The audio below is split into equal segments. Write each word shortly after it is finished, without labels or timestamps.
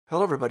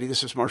Hello, everybody.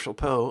 This is Marshall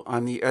Poe.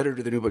 I'm the editor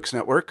of the New Books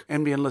Network.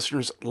 NBN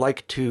listeners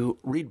like to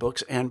read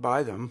books and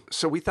buy them.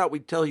 So we thought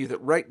we'd tell you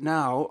that right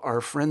now, our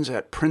friends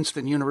at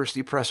Princeton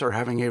University Press are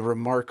having a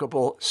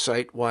remarkable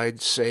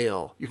site-wide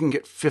sale. You can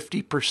get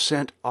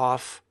 50%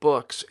 off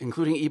books,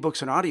 including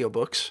ebooks and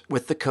audiobooks,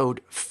 with the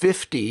code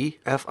 50,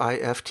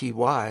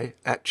 F-I-F-T-Y,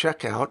 at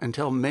checkout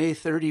until May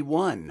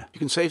 31. You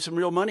can save some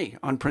real money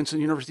on Princeton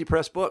University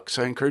Press books.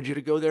 I encourage you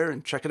to go there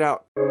and check it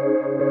out.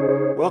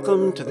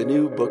 Welcome to the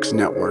New Books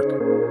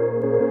Network.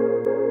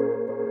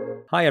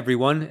 Hi,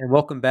 everyone, and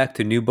welcome back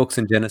to New Books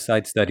in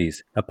Genocide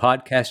Studies, a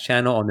podcast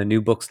channel on the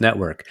New Books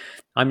Network.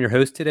 I'm your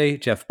host today,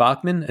 Jeff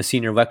Bachman, a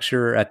senior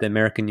lecturer at the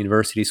American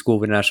University School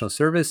of International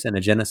Service and a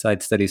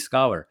genocide studies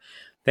scholar.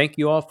 Thank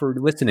you all for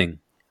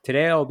listening.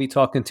 Today, I'll be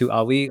talking to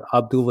Ali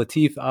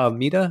Abdulatif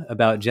Almeida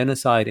about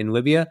genocide in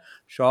Libya,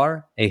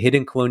 Shar, A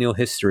Hidden Colonial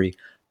History,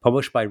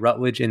 published by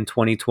Routledge in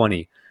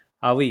 2020.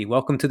 Ali,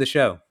 welcome to the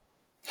show.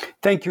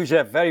 Thank you,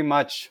 Jeff, very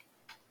much.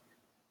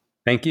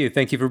 Thank you.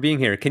 Thank you for being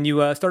here. Can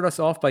you start us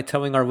off by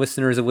telling our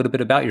listeners a little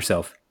bit about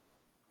yourself?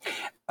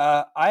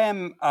 I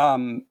am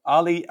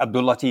Ali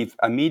Abdulatif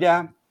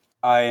Almeida.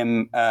 I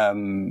am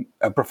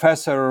a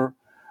professor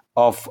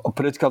of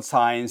political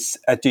science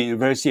at the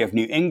University of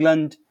New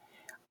England.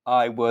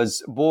 I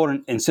was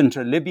born in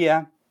central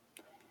Libya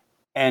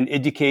and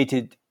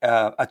educated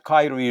at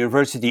Cairo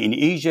University in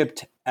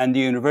Egypt and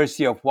the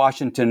University of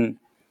Washington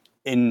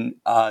in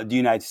the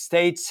United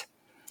States.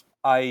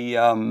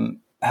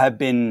 I've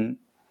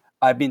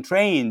been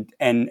trained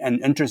and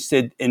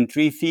interested in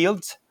three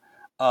fields: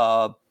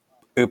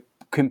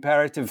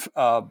 comparative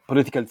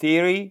political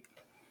theory,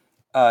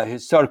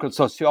 historical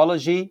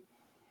sociology,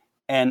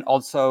 and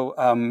also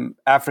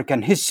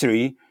African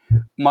history.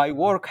 My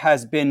work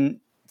has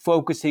been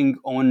focusing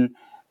on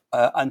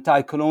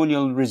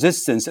anti-colonial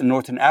resistance in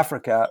Northern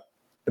Africa,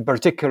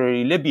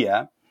 particularly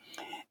Libya.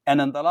 And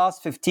in the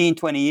last 15,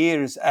 20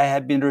 years, I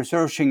have been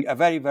researching a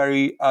very,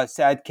 very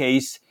sad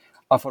case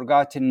of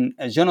forgotten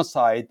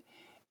genocide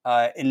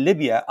in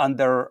Libya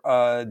under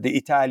the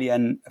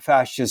Italian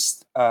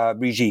fascist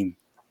regime.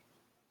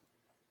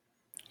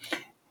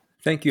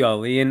 Thank you,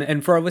 Ali.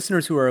 And for our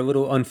listeners who are a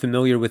little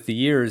unfamiliar with the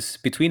years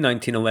between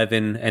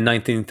 1911 and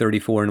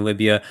 1934 in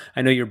Libya,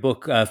 I know your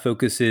book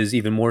focuses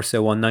even more so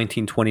on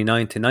 1929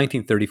 to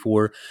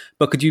 1934,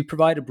 but could you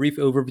provide a brief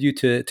overview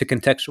to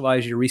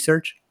contextualize your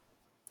research?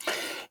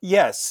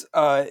 Yes,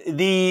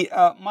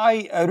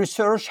 my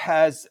research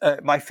has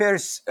my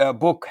first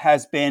book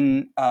has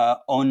been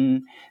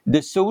on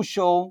the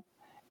social,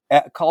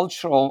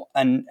 cultural,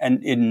 and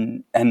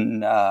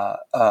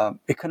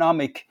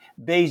economic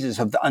basis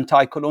of the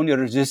anti-colonial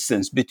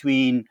resistance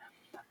between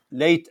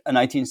late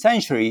 19th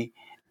century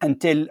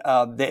until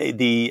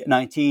the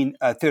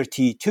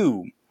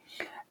 1932,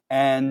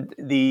 and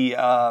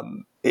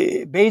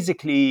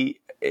basically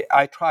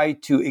I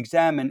tried to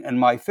examine in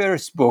my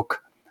first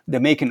book, The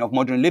Making of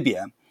Modern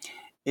Libya,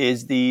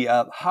 is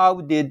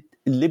how did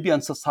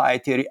Libyan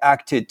society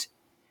reacted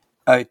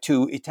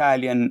to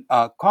Italian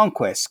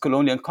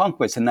colonial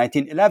conquest in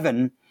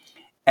 1911,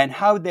 and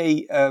how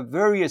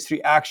various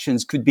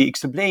reactions could be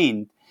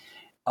explained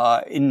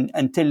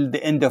until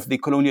the end of the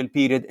colonial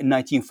period in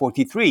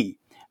 1943.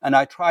 And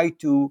I tried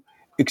to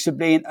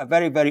explain a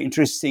very, very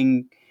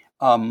interesting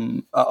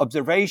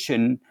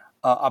observation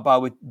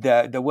about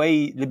the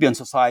way Libyan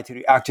society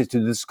reacted to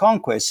this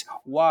conquest,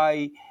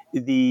 why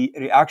the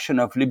reaction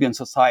of Libyan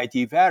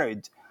society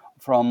varied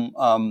from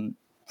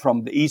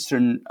the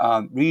eastern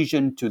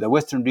region to the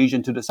western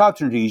region to the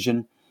southern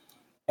region.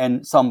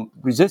 And some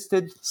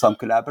resisted, some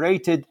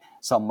collaborated,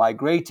 some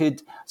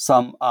migrated,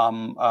 some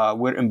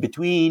were in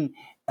between.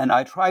 And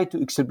I tried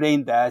to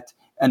explain that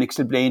and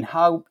explain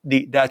how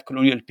that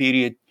colonial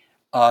period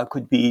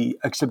could be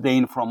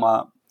explained from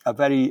a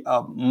very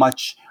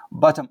much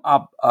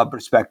bottom-up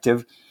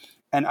perspective.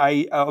 And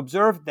I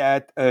observed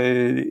that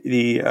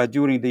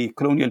during the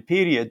colonial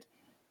period,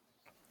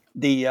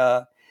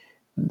 the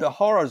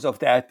horrors of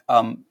that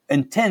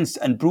intense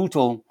and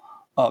brutal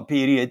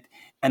period,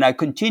 and I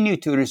continue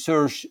to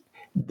research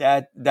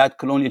that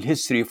colonial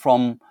history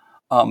from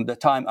the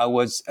time I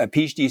was a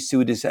PhD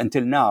student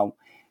until now.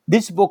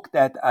 This book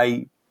that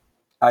I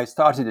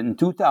started in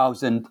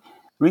 2000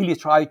 really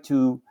tried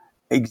to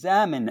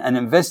examine and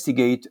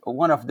investigate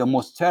one of the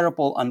most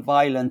terrible and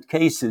violent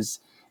cases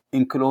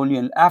in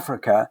colonial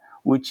Africa,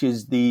 which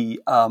is the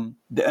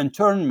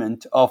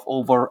internment of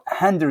over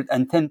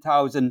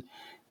 110,000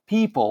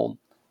 people,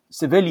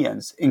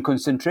 civilians, in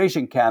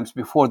concentration camps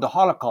before the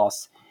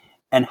Holocaust,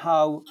 and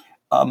how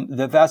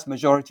the vast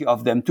majority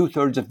of them,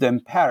 2/3 of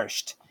them,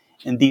 perished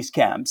in these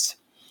camps.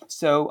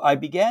 So I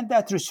began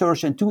that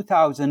research in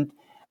 2000,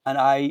 and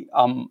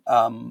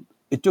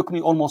it took me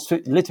almost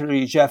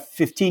literally, Jeff,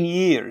 15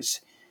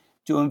 years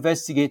to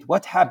investigate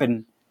what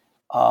happened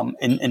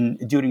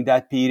during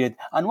that period,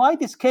 and why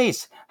this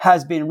case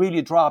has been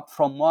really dropped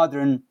from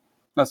modern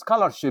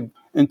scholarship,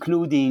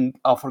 including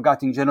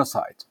forgotten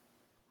genocide.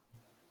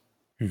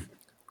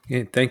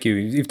 Yeah, thank you.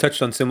 You've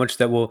touched on so much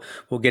that we'll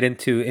get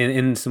into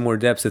in some more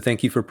depth. So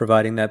thank you for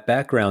providing that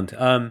background.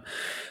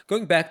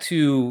 Going back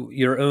to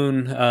your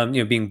own,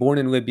 being born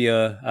in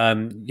Libya,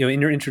 in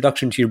your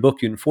introduction to your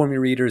book, you inform your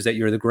readers that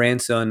you're the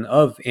grandson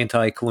of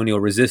anti-colonial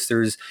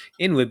resistors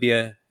in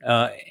Libya,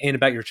 and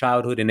about your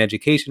childhood and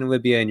education in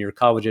Libya, and your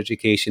college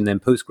education, then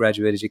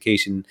postgraduate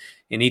education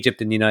in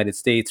Egypt and the United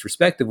States,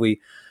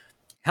 respectively.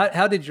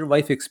 How did your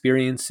life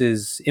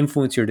experiences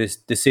influence your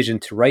decision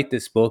to write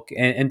this book?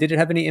 And did it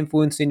have any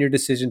influence in your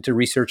decision to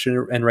research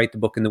and write the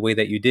book in the way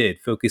that you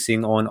did,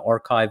 focusing on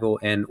archival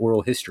and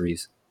oral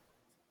histories?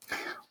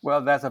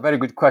 Well, that's a very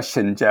good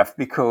question, Jeff,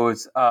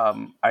 because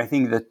I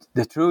think that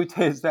the truth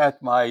is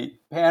that my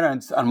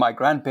parents and my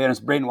grandparents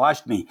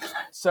brainwashed me.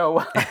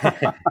 So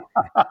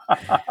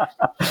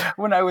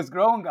when I was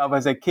growing up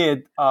as a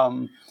kid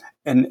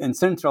in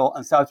central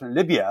and southern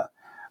Libya,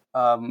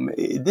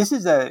 this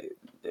is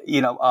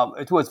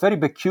it was very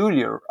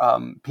peculiar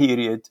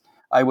period.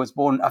 I was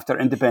born after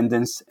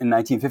independence in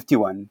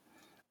 1951,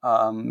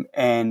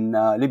 and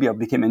Libya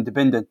became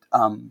independent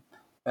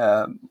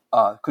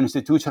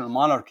constitutional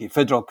monarchy,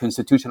 federal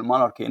constitutional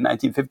monarchy in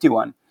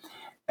 1951.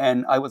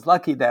 And I was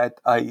lucky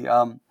that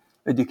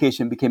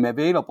education became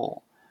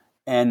available.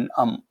 And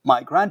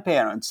my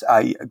grandparents,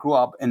 I grew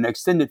up in an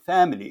extended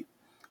family.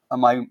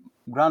 My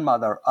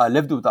grandmother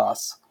lived with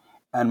us.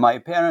 And my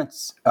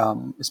parents,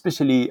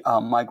 especially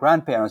my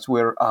grandparents,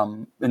 were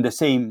in the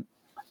same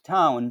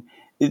town.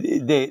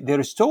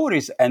 Their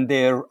stories and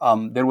there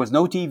was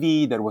no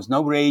TV, there was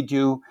no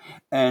radio,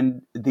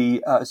 and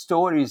the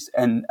stories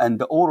and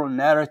the oral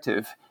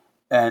narrative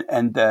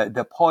and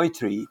the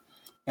poetry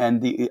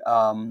and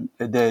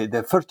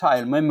the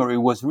fertile memory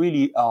was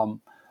really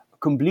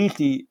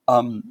completely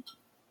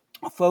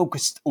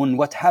focused on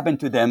what happened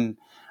to them: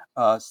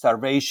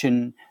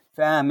 starvation,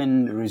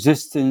 famine,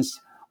 resistance,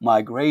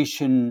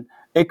 migration,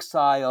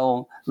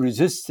 exile,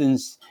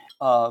 resistance,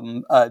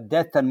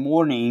 death and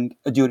mourning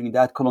during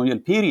that colonial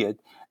period.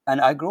 And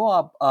I grew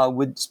up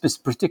with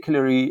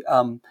particularly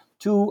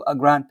two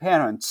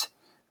grandparents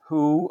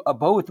who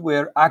both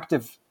were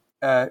active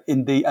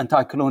in the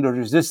anti-colonial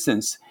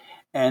resistance.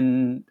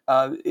 And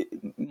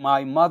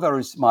my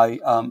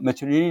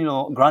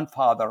maternal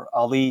grandfather,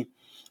 Ali,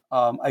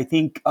 I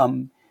think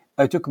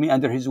took me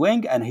under his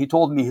wing, and he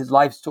told me his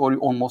life story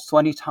almost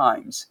 20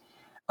 times.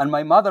 And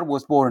my mother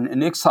was born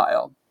in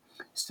exile.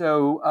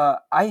 So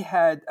I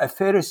had a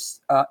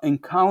first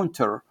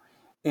encounter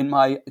in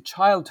my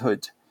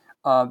childhood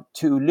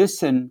to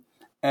listen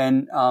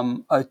and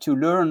to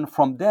learn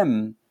from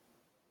them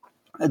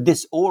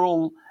this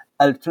oral,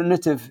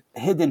 alternative,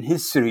 hidden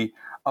history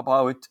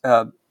about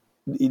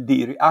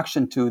the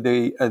reaction to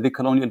the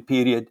colonial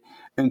period,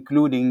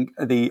 including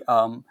the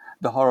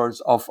horrors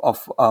of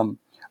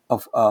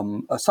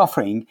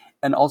suffering,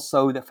 and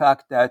also the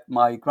fact that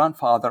my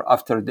grandfather,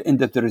 after the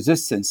end of the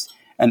resistance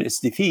and its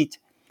defeat,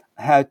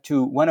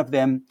 one of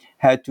them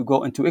had to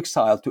go into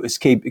exile to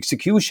escape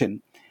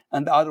execution,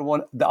 and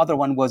the other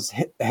one was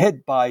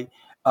hit by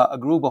a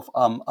group of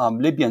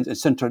Libyans in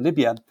central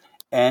Libya,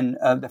 and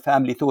the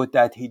family thought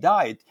that he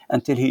died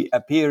until he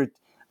appeared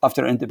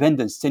after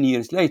independence 10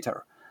 years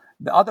later.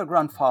 The other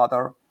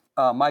grandfather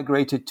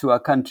migrated to a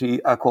country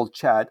called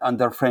Chad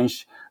under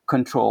French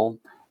control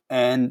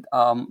and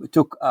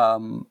took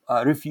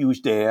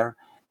refuge there.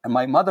 And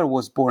my mother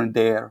was born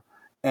there.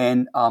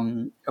 And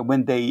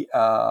when they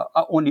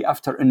only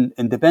after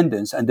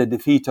independence and the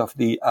defeat of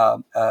the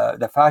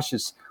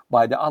fascists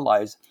by the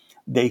Allies,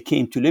 they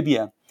came to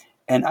Libya.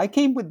 And I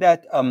came with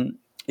that.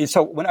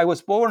 So when I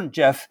was born,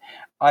 Jeff,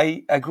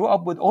 I grew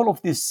up with all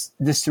of this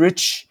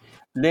rich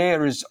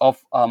layers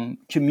of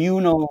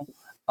communal,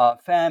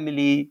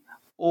 family,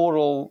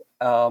 oral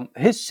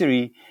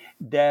history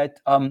that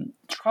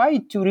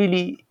tried to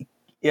really,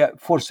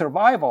 for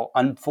survival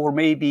and for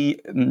maybe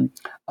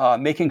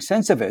making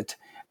sense of it,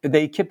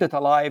 they kept it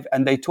alive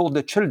and they told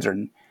the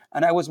children.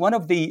 And I was one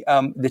of the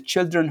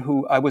children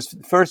who I was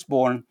first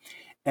born.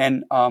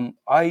 And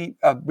I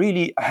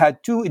really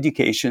had two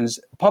educations: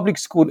 public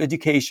school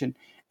education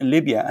in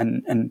Libya,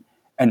 and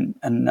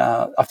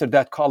after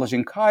that, college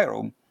in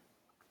Cairo.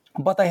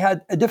 But I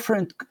had a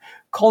different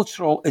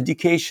cultural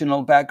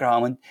educational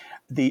background,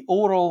 the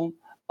oral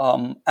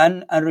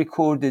and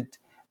unrecorded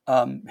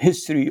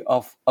history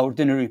of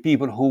ordinary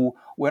people who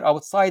were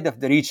outside of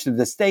the reach of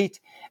the state,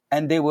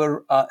 and they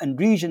were in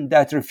region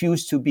that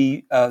refused to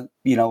be,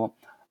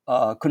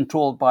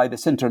 controlled by the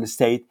central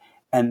state.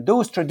 And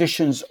those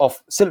traditions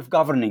of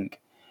self-governing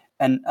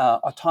and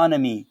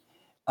autonomy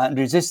and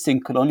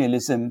resisting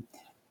colonialism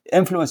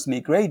influenced me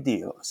a great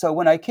deal. So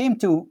when I came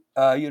to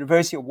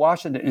University of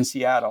Washington in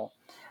Seattle,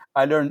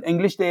 I learned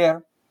English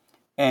there,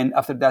 and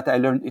after that I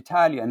learned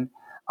Italian.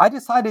 I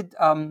decided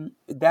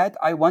that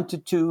I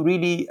wanted to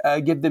really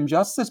give them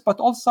justice, but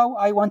also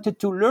I wanted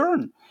to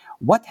learn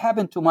what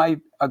happened to my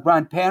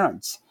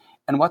grandparents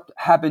and what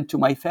happened to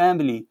my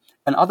family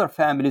and other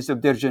families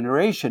of their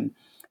generation.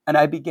 And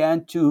I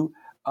began to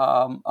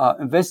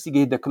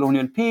investigate the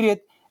colonial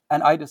period,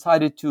 and I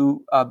decided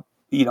to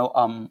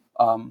to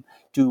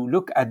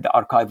look at the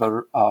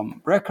archival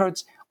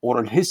records,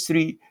 oral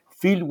history,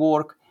 field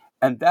work,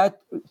 and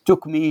that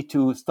took me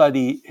to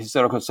study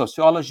historical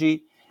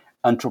sociology,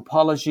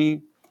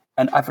 anthropology,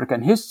 and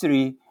African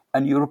history,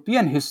 and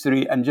European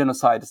history and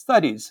genocide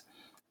studies.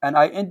 And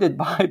I ended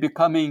by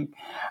becoming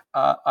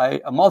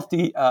a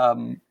multi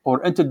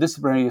or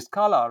interdisciplinary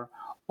scholar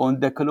on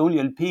the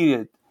colonial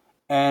period.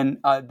 And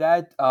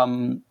that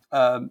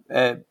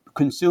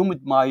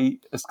consumed my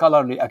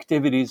scholarly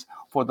activities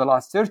for the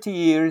last 30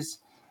 years.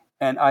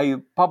 And I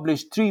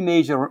published 3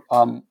 major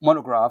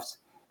monographs: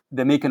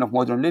 The Making of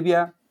Modern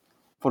Libya,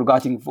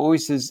 Forgotten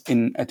Voices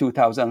in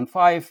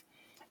 2005,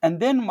 and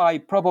then my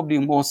probably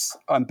most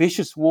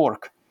ambitious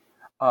work,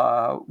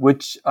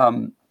 which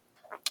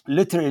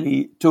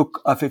literally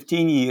took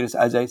 15 years,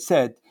 as I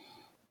said,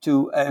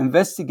 to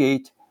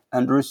investigate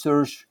and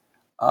research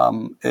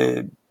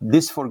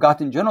this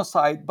forgotten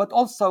genocide, but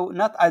also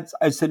not as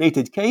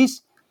isolated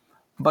case,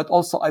 but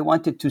also I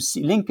wanted to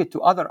link it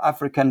to other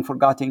African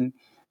forgotten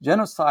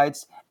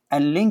genocides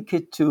and link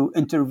it to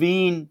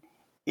intervene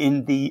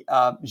in the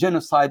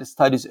genocide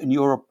studies in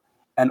Europe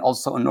and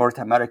also in North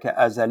America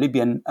as a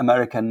Libyan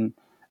American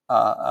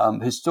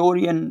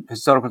historian,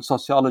 historical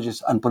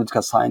sociologist, and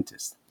political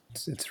scientist.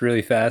 It's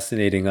really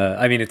fascinating.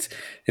 I mean, it's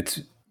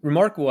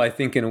remarkable, I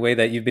think, in a way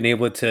that you've been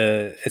able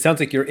to. It sounds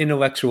like your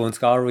intellectual and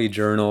scholarly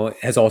journal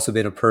has also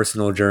been a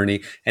personal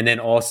journey, and then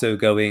also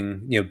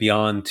going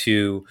beyond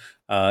to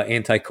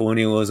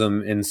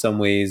anti-colonialism in some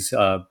ways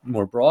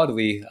more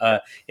broadly.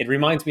 It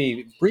reminds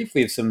me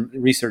briefly of some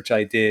research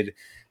I did.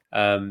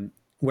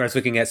 Where I was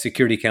looking at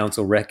Security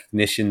Council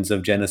recognitions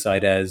of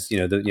genocide as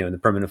the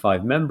Permanent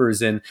Five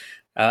members, and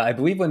I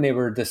believe when they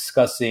were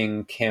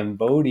discussing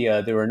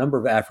Cambodia, there were a number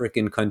of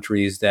African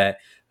countries that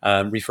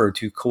referred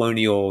to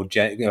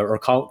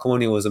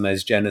colonialism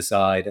as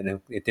genocide,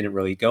 and it didn't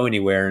really go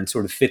anywhere, and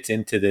sort of fits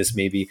into this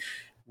maybe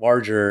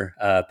larger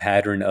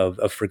pattern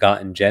of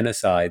forgotten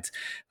genocides.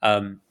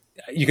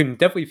 You can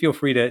definitely feel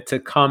free to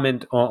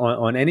comment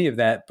on any of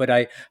that. But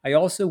I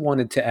also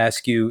wanted to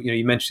ask you,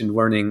 you mentioned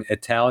learning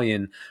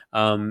Italian,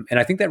 and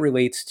I think that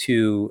relates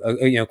to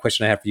a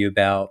question I have for you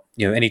about,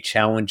 any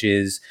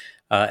challenges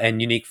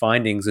and unique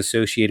findings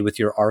associated with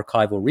your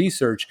archival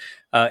research.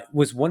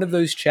 Was one of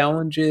those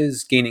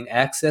challenges gaining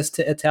access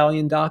to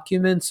Italian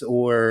documents,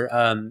 or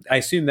I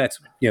assume that's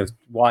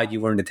why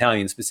you learned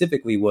Italian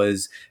specifically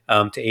was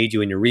to aid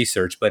you in your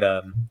research. But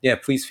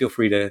please feel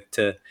free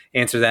to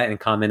answer that and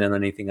comment on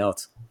anything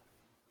else.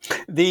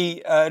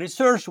 The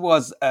research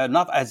was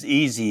not as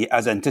easy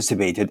as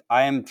anticipated.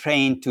 I am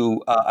trained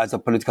as a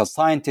political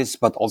scientist,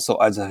 but also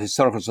as a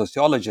historical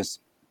sociologist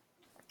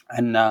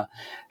and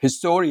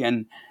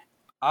historian.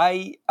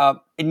 I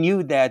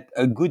knew that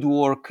good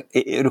work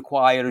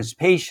requires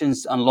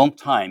patience and long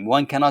time.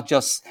 One cannot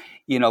just,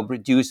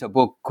 produce a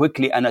book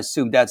quickly and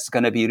assume that's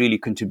going to be really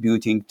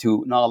contributing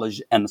to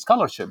knowledge and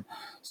scholarship.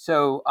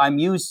 So I'm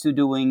used to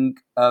doing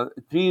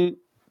three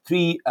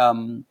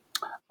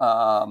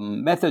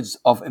methods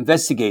of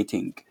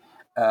investigating: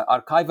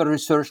 archival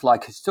research,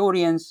 like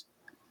historians;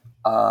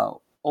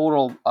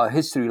 oral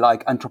history,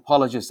 like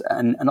anthropologists;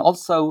 and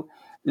also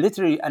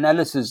literary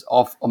analysis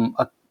of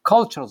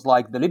cultures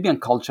like the Libyan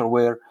culture,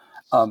 where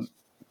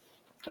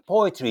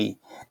poetry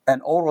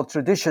and oral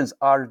traditions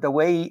are the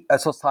way a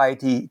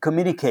society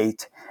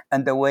communicate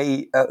and the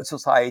way a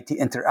society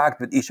interact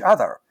with each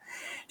other.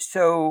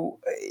 So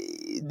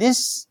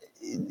this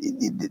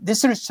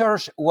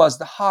research was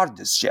the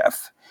hardest,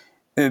 Jeff,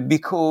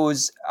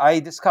 because I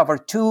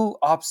discovered 2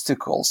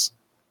 obstacles.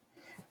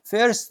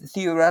 First,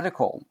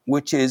 theoretical,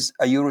 which is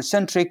a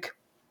Eurocentric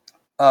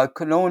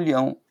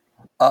colonial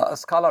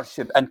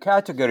scholarship and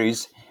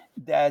categories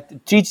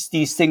that treats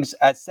these things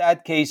as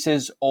sad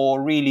cases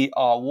or really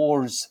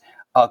wars,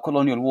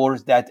 colonial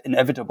wars that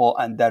inevitable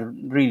and that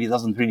really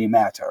doesn't really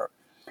matter.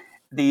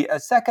 The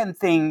second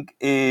thing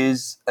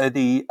is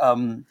the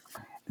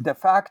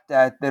fact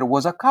that there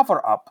was a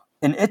cover-up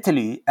in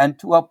Italy and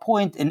to a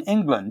point in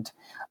England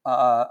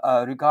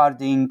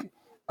regarding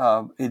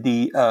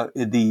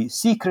the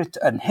secret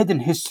and hidden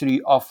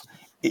history of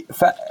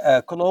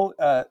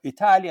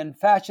Italian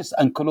fascist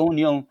and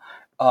colonial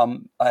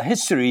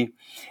history,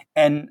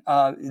 and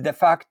the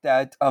fact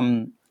that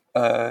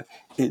I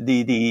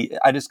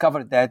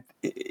discovered that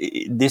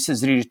this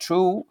is really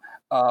true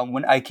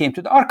when I came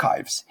to the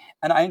archives,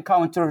 and I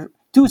encountered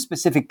 2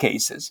 specific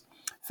cases.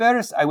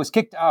 First, I was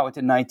kicked out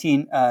in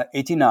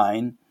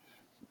 1989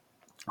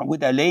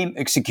 with a lame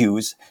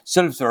excuse,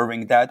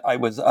 self-serving, that I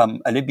was a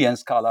Libyan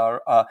scholar,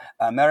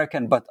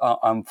 American, but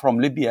I'm from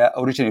Libya,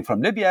 originally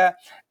from Libya,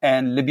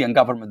 and Libyan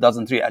government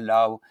doesn't really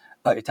allow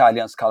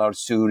Italian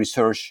scholars to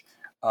research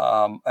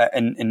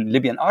in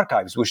Libyan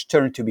archives, which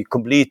turned to be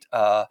completely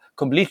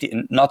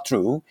not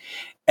true.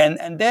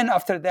 And then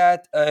after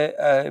that,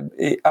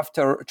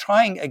 after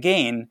trying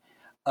again,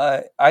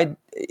 I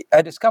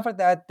discovered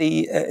that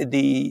the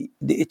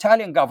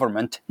Italian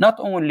government not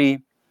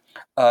only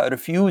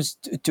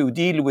refused to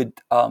deal with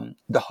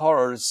the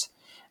horrors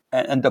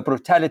and the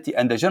brutality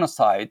and the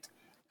genocide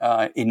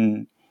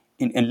in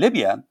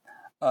Libya,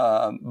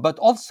 But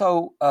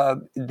also,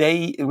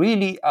 they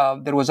really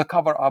there was a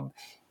cover up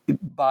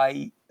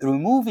by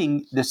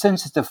removing the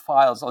sensitive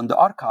files on the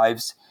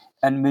archives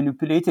and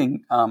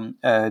manipulating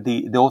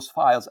those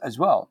files as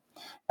well.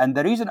 And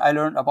the reason I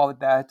learned about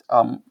that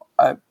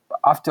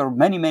after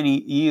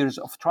many years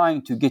of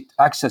trying to get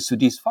access to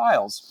these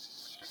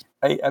files,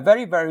 a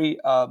very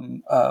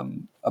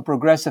a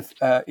progressive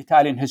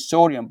Italian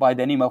historian by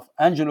the name of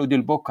Angelo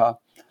Del Bocca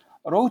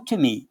wrote to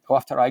me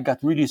after I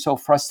got really so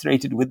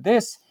frustrated with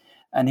this.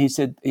 And he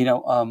said,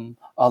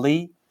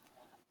 Ali,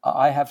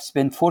 I have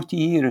spent 40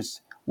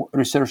 years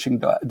researching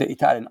the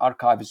Italian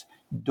archives.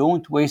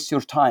 Don't waste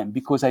your time,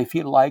 because I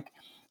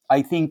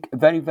think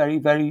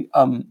very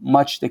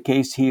much the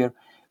case here.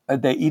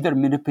 They either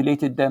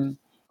manipulated them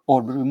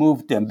or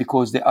removed them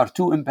because they are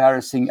too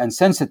embarrassing and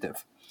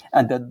sensitive.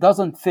 And that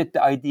doesn't fit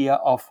the idea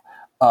of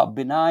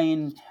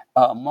benign,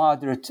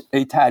 moderate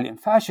Italian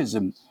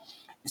fascism.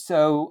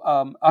 So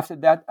after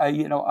that,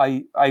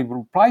 I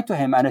replied to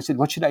him and I said,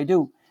 "What should I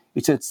do?" He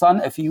said,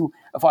 "Son, if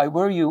I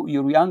were you,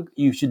 you're young,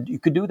 you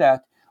could do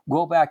that.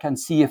 Go back and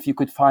see if you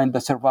could find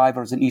the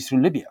survivors in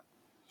Eastern Libya."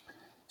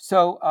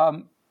 So,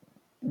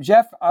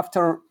 Jeff,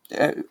 after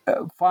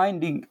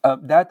finding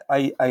that,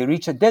 I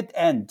reached a dead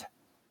end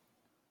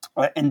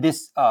in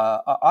this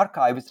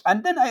archives,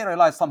 and then I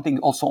realized something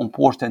also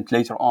important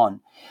later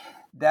on,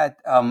 that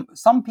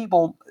some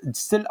people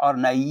still are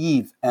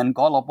naive and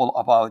gullible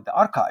about the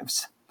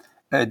archives.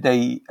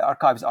 The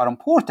archives are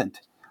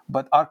important,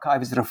 but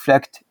archives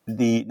reflect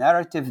the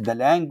narrative, the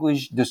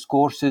language,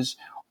 discourses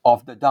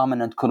of the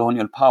dominant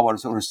colonial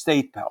powers or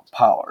state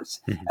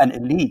powers and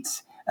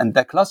elites. And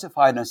they're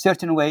classified in a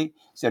certain way.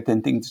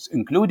 Certain things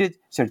included,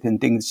 certain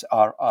things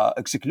are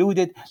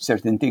excluded,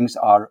 certain things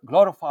are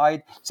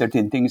glorified,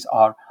 certain things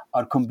are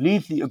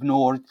completely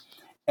ignored.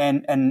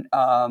 And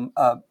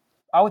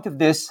out of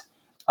this,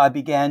 I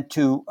began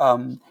to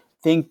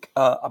think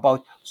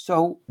about,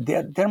 so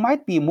there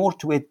might be more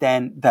to it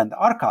than the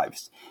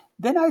archives.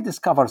 Then I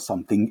discovered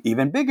something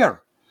even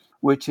bigger,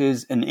 which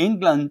is in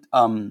England,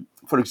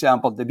 for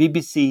example, the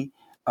BBC,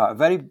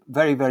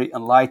 very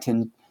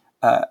enlightened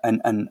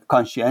and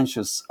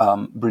conscientious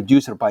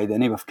producer by the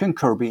name of Ken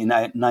Kirby in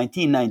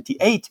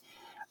 1998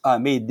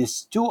 made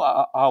this 2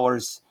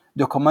 hours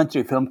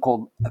documentary film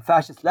called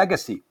Fascist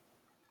Legacy.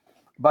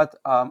 But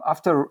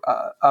after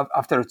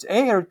it's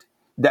aired,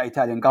 the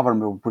Italian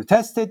government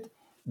protested.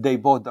 They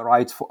bought the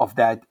rights of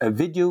that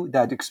video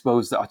that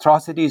exposed the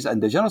atrocities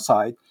and the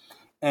genocide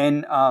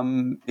in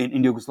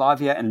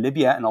Yugoslavia and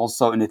Libya and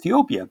also in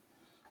Ethiopia.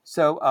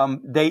 So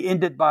they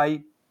ended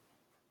by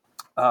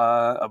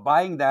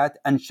buying that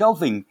and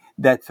shelving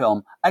that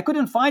film. I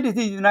couldn't find it in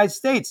the United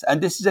States,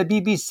 and this is a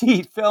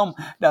BBC film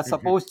that's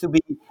supposed to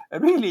be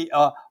really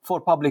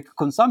for public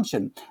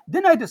consumption.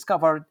 Then I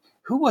discovered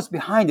who was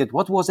behind it,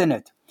 what was in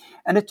it.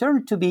 And it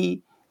turned to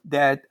be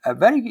that a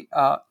very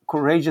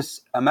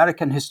courageous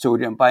American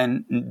historian by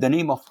the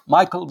name of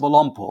Michael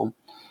Bolompo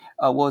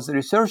was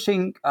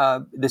researching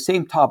the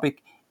same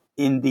topic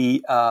in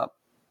the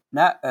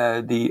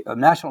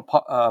National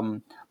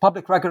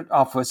Public Record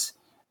Office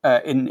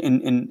in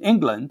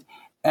England,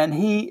 and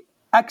he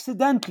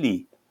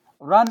accidentally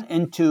ran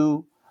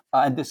into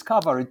and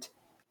discovered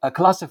a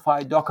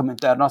classified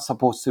document that are not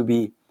supposed to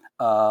be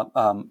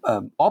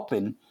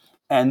open,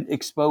 and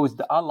exposed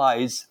the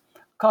Allies'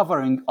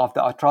 covering of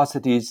the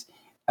atrocities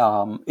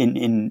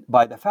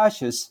by the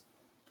fascists,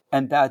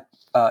 and that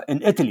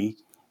in Italy,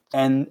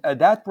 and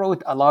that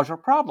brought a larger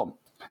problem.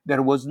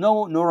 There was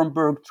no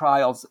Nuremberg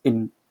trials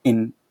in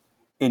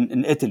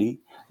Italy.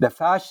 The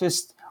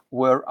fascists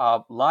were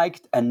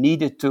liked and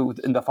needed to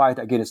in the fight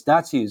against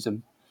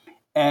Nazism,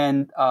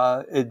 and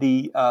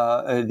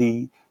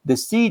the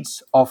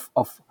seeds of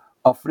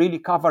really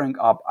covering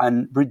up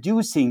and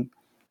producing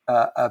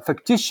a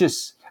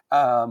fictitious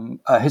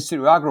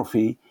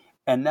historiography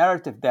and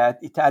narrative that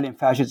Italian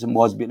fascism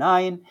was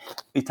benign,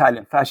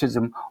 Italian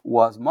fascism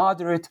was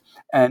moderate,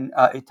 and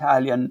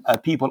Italian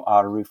people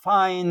are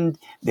refined.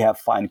 They have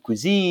fine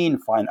cuisine,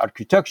 fine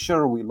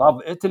architecture. We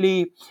love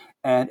Italy.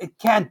 And it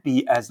can't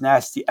be as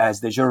nasty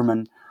as the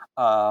German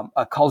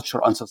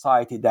culture and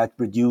society that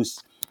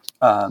produced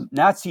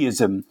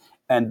Nazism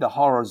and the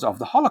horrors of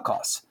the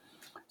Holocaust.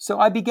 So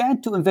I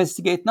began to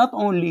investigate not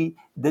only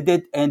the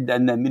dead end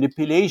and the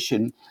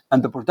manipulation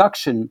and the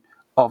production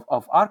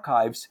of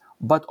archives,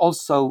 but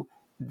also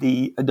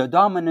the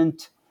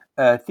dominant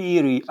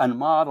theory and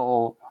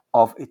model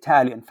of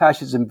Italian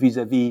fascism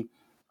vis-a-vis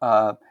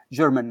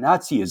German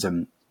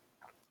Nazism.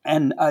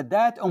 And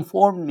that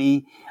informed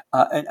me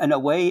in a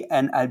way,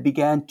 and I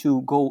began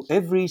to go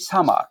every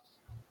summer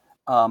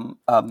from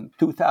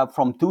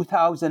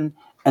 2000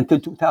 until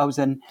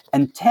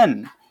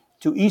 2010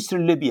 to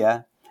Eastern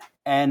Libya.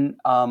 And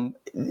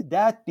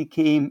that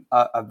became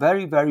a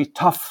very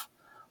tough,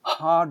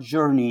 hard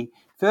journey.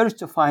 First,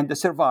 to find the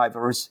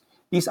survivors.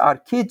 These are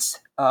kids.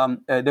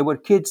 They were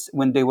kids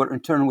when they were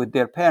interned with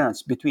their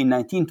parents between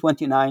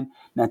 1929 and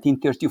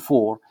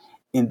 1934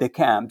 in the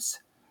camps.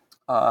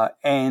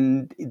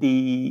 And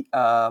they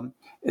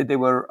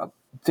were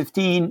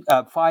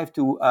 5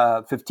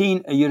 to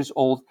 15 years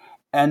old,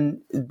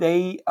 and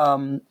they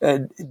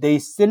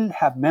still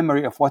have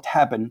memory of what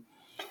happened.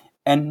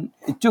 And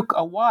it took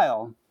a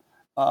while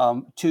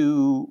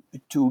to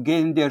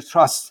gain their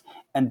trust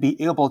and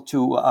be able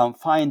to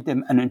find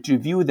them and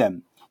interview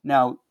them.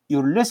 Now,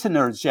 your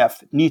listeners,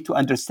 Jeff, need to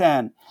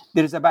understand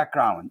there is a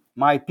background.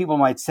 People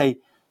might say,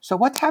 so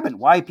what happened?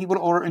 Why people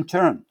were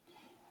interned?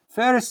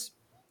 First,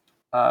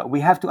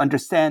 we have to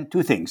understand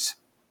two things.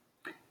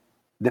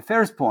 The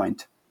first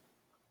point,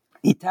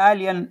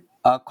 Italian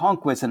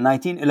conquest in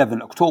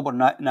 1911, October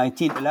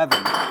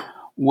 1911,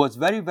 was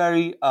very,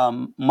 very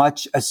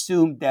much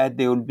assumed that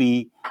there will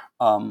be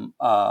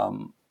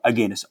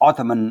against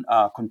Ottoman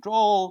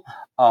control.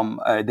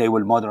 They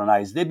will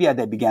modernize Libya.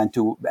 They began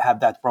to have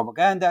that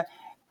propaganda.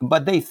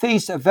 But they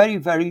faced a very,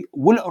 very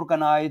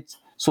well-organized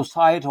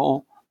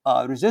societal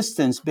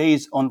resistance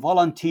based on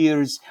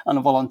volunteers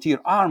and volunteer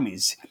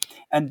armies.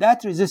 And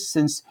that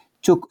resistance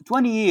took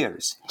 20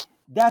 years.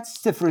 That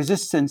stiff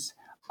resistance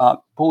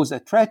posed a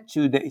threat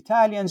to the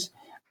Italians,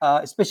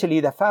 especially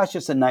the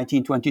fascists in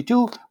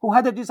 1922, who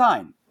had a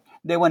design.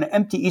 They want to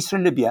empty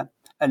eastern Libya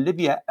and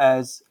Libya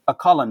as a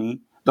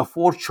colony, the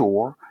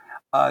foreshore,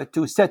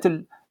 to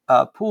settle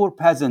poor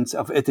peasants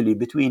of Italy,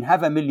 between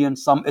 500,000,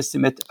 some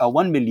estimate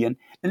 1 million,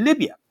 in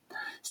Libya.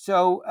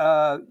 So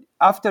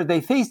after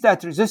they faced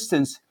that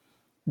resistance,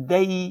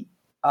 they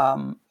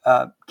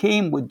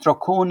came with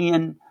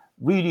draconian,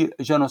 really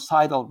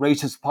genocidal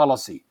racist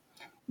policy.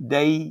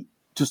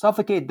 To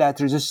suffocate that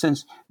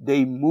resistance, they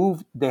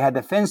had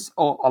a fence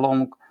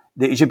along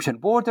the Egyptian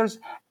borders,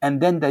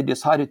 and then they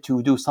decided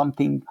to do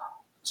something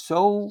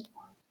so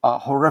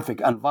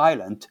horrific and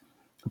violent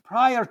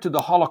prior to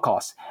the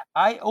Holocaust.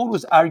 I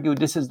always argue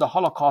this is the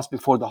Holocaust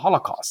before the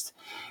Holocaust.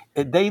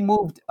 They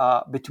moved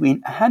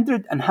between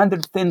 100 and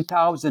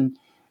 110,000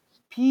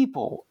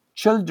 people,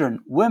 children,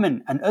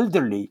 women, and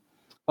elderly,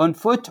 on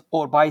foot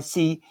or by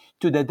sea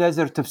to the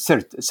desert of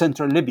Sirte,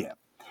 central Libya.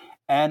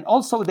 And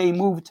also they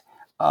moved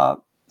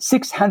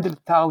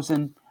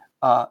 600,000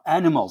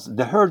 animals,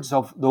 the herds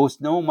of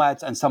those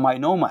nomads and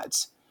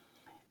semi-nomads,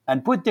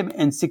 and put them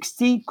in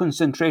 16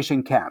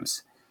 concentration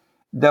camps.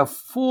 The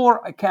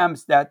 4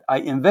 camps that I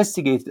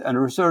investigated and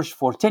researched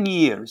for 10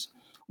 years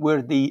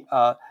were the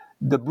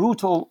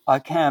brutal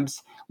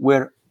camps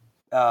where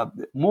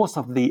most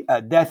of the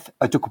death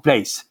took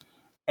place.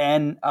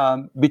 And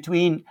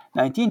between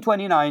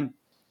 1929,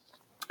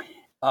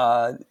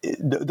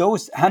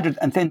 those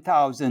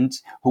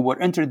 110,000 who were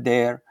entered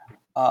there,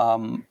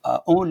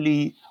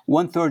 only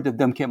 1/3 of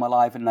them came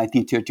alive in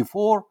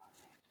 1934.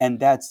 And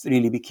that's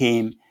really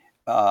became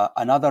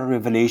another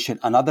revelation,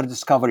 another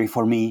discovery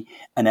for me.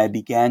 And I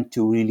began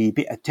to really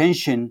pay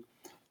attention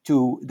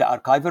to the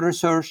archival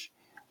research,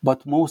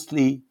 but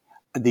mostly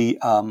the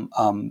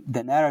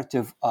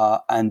narrative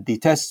and the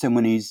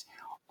testimonies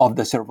of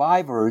the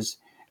survivors,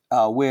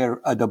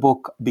 where the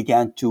book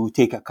began to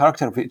take a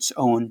character of its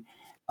own,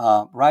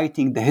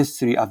 writing the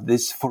history of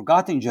this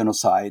forgotten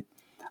genocide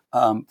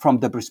from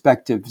the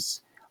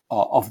perspectives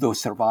of those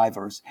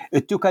survivors.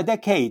 It took a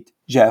decade,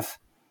 Jeff,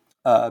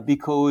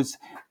 because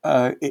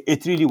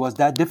it really was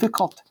that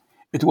difficult.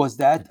 It was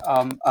that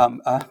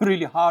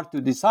really hard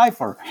to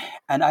decipher.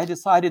 And I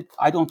decided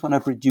I don't want to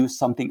produce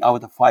something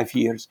out of 5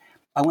 years.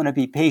 I want to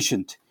be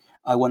patient.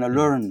 I want to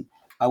learn.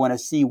 I want to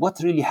see what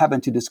really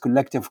happened to this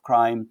collective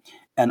crime,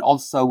 and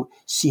also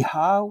see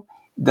how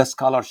the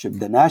scholarship,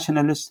 the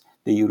nationalist,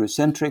 the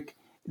Eurocentric,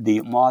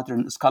 the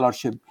modern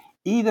scholarship,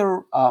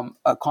 either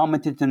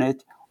commented on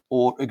it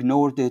or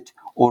ignored it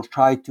or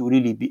tried to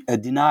really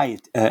deny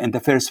it in the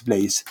first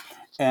place.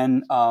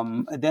 And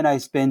then I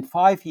spent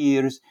 5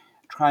 years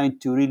trying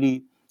to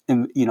really,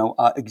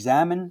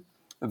 examine,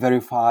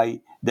 verify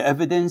the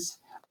evidence,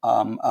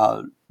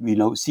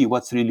 see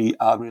what's really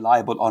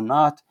reliable or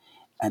not.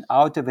 And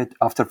out of it,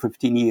 after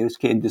 15 years,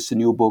 came this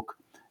new book,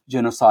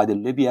 Genocide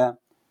in Libya,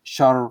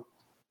 Shar,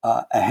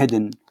 A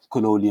Hidden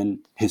Colonial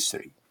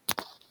History.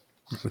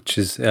 Which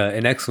is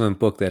an excellent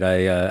book that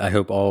I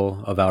hope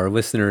all of our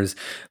listeners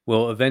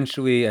will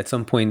eventually, at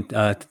some point,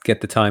 get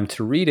the time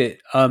to read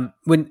it.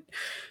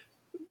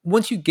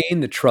 Once you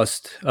gain the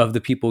trust of the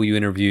people you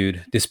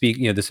interviewed,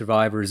 the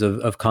survivors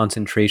of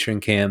concentration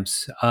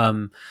camps,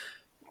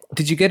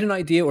 did you get an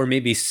idea, or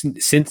maybe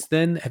since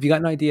then, have you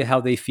got an idea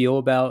how they feel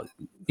about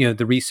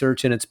the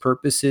research and its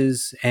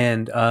purposes,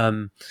 and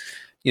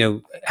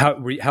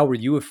how were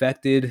you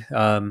affected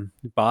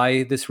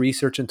by this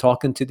research and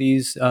talking to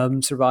these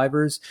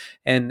survivors?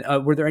 And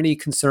were there any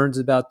concerns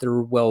about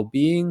their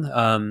well-being?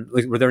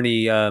 Were there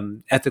any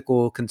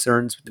ethical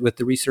concerns with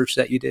the research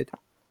that you did?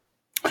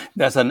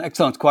 That's an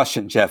excellent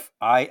question, Jeff.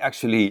 I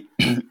actually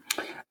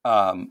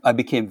I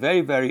became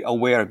very, very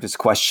aware of this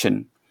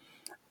question.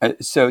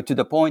 So to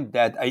the point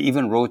that I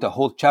even wrote a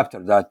whole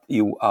chapter that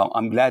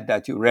I'm glad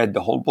that you read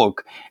the whole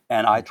book,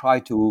 and I try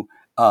to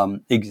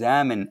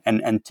examine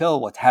and tell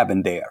what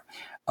happened there.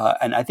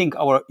 And I think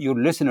your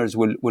listeners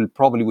will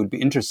probably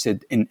be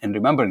interested in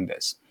remembering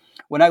this.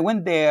 When I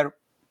went there,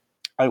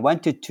 I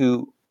wanted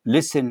to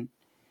listen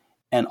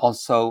and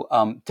also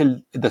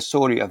tell the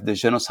story of the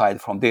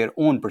genocide from their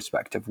own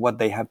perspective, what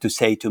they have to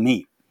say to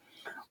me.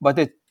 But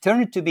it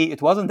turned to be,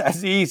 it wasn't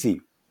as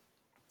easy.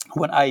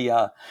 When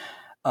the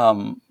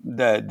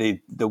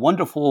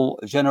wonderful,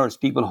 generous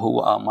people who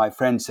are my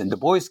friends in the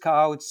Boy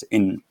Scouts,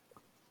 in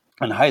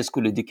high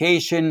school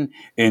education,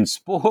 in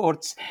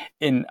sports,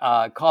 in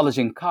college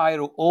in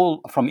Cairo,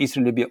 all from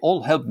Eastern Libya,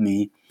 all helped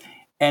me.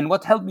 And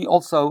what helped me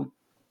also,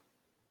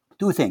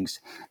 two things: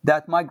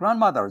 that my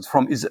grandmother is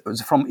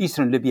from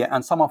Eastern Libya,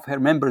 and some of her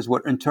members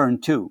were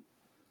interned too.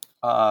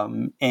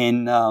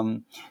 And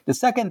the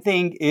second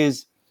thing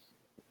is,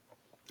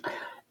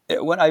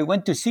 when I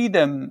went to see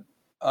them,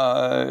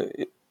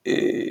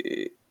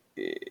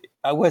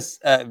 I was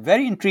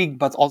very intrigued,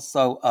 but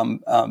also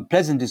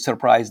pleasantly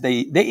surprised.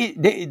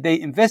 They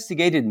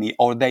investigated me,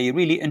 or they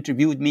really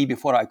interviewed me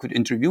before I could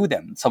interview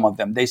them. Some of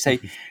them, they say,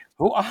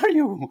 "Who are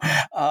you?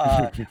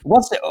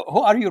 Who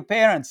are your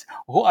parents?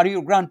 Who are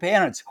your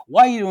grandparents?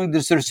 Why are you doing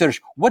this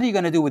research? What are you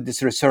going to do with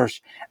this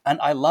research?" And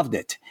I loved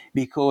it,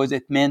 because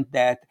it meant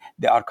that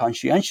they are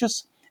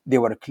conscientious. They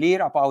were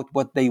clear about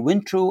what they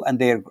went through, and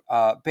their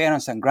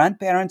parents and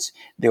grandparents.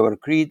 They were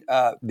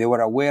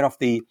aware of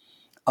the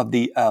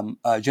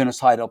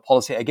genocidal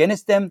policy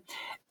against them,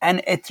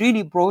 and it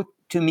really brought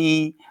to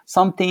me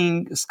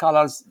something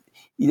scholars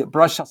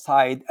brush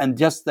aside, and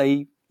just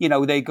they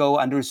go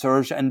and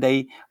research, and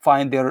they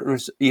find their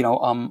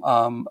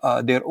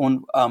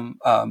own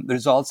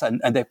results,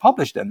 and they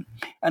publish them.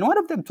 And one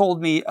of them told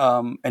me,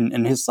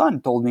 and his son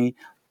told me,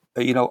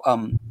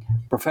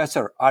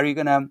 "Professor,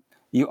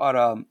 you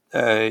are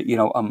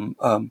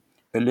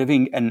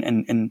living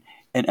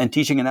and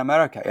teaching in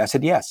America?" I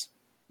said, "Yes."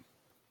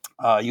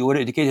 "You were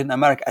educated in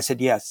America?" I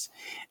said, "Yes."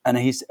 And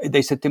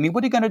they said to me,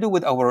 "What are you going to do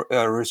with our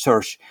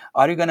research?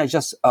 Are you going to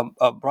just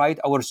write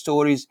our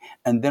stories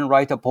and then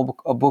write a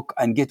book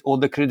and get all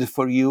the credit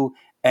for you,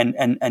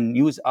 and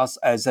use us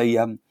as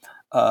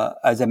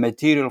a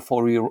material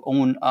for your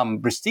own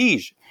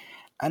prestige?"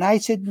 And I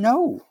said,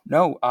 "No,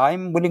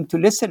 I'm willing to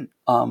listen.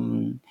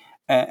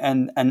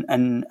 And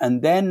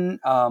then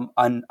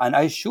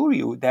I assure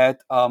you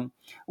that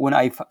when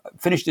I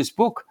finish this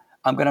book,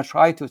 I'm going to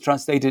try to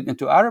translate it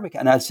into Arabic,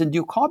 and I'll send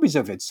you copies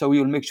of it, so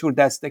you'll make sure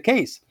that's the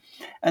case."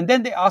 And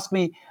then they asked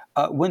me,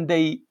 when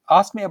they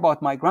asked me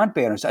about my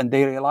grandparents, and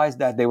they realized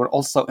that they were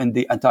also in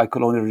the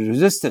anti-colonial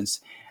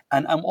resistance.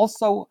 And I'm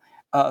also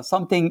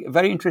something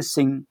very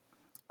interesting.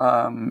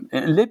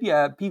 In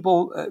Libya,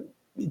 people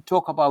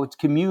talk about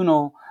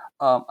communal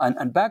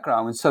and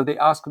background. And so they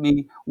asked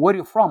me, "Where are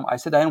you from?" I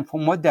said, "I am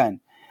from Wadan."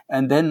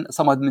 And then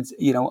some of them,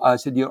 I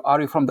said, "Are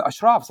you from the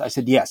Ashrafs?" I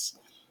said, "Yes."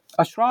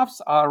 Ashrafs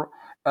are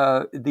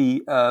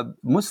the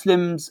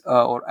Muslims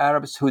or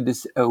Arabs who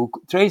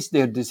trace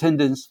their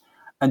descendants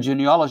and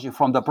genealogy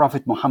from the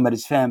Prophet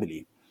Muhammad's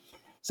family.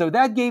 So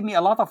that gave me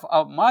a lot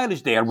of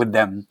mileage there with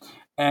them.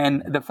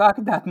 And the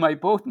fact that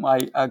both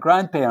my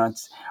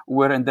grandparents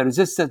were in the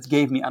resistance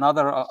gave me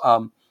another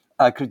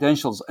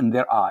credentials in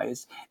their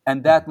eyes.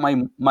 And that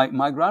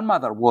my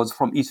grandmother was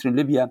from Eastern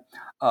Libya,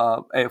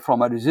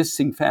 from a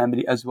resisting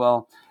family as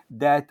well,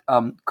 that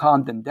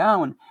calmed them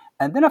down.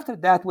 And then after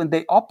that, when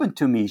they opened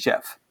to me,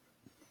 Jeff,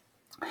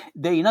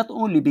 they not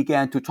only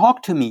began to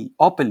talk to me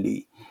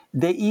openly,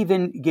 they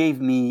even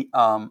gave me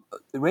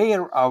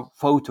rare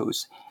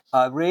photos,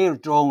 rare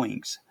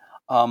drawings.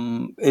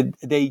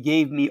 They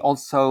gave me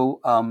also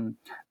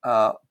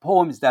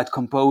poems that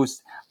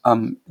composed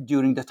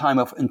during the time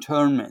of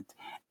internment.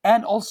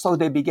 And also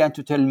they began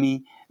to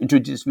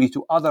introduce me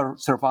to other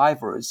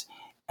survivors.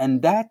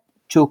 And that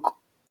took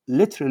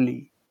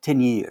literally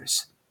 10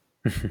 years.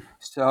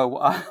 So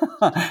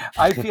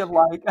I feel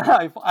like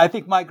I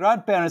think my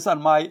grandparents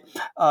and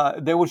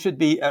they should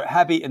be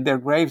happy in their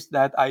graves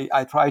that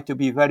I try to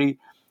be very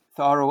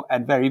thorough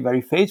and very,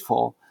 very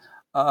faithful.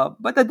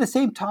 But at the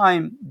same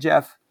time,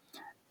 Jeff,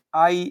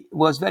 I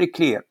was very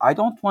clear. I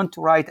don't want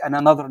to write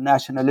another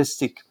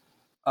nationalistic,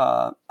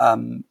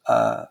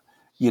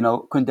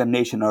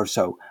 condemnation or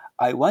so.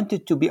 I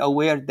wanted to be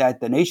aware that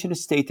the nation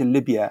state in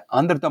Libya,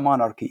 under the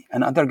monarchy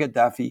and under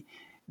Gaddafi,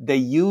 they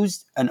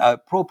used and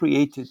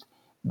appropriated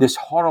this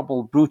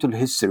horrible, brutal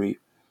history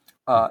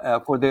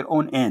for their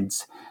own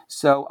ends.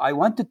 So I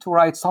wanted to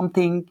write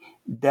something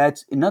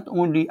that's not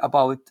only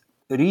about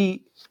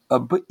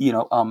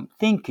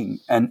thinking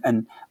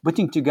and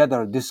putting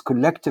together this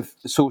collective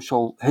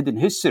social hidden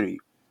history,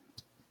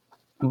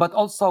 but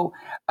also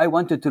I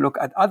wanted to look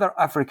at other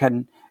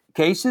African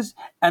cases,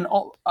 and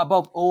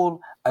above all,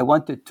 I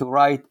wanted to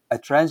write a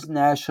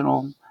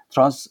transnational,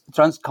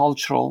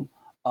 transcultural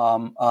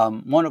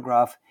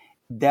monograph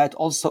that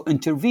also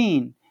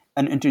intervene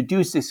and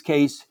introduce this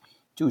case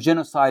to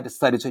genocide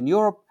studies in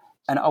Europe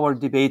and our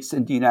debates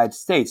in the United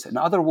States. In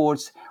other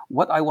words,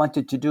 what I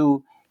wanted to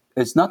do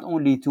is not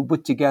only to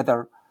put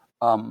together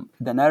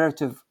the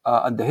narrative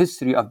and the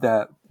history of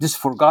this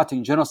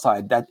forgotten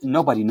genocide that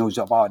nobody knows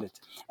about it,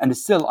 and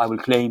still I will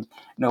claim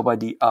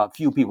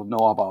few people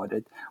know about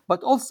it.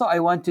 But also I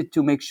wanted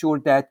to make sure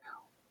that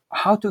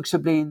how to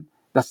explain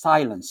the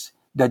silence,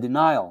 the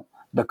denial,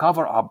 the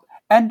cover-up,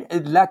 and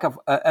a lack of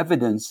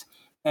evidence,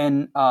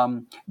 and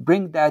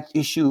bring that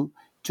issue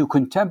to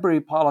contemporary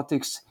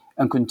politics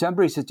and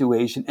contemporary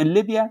situation in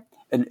Libya,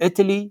 in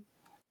Italy,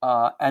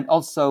 and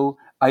also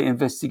I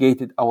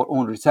investigated our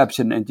own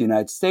reception in the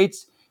United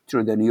States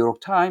through the New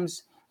York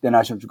Times, the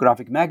National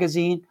Geographic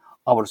magazine,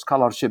 our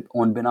scholarship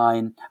on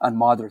benign and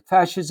moderate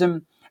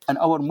fascism, and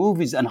our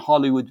movies and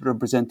Hollywood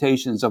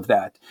representations of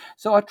that.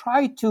 So I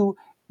tried to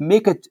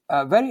make it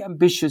a very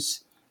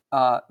ambitious,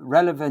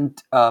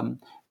 relevant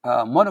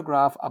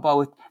monograph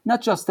about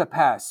not just the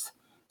past,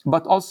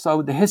 but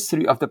also the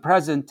history of the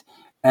present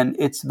and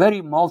its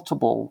very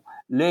multiple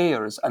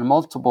layers and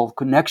multiple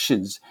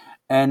connections.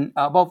 And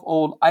above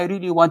all, I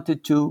really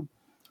wanted to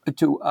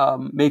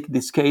make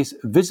this case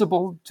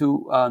visible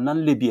to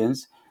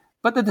non-Libyans,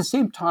 but at the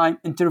same time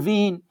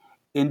intervene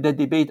in the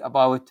debate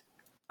about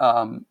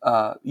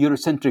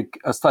Eurocentric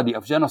study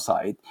of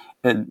genocide,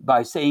 and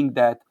by saying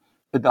that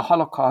the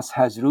Holocaust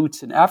has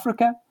roots in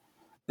Africa,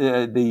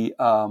 the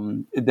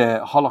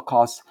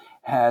Holocaust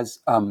has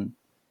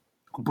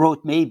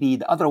brought maybe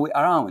the other way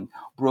around,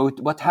 brought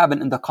what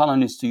happened in the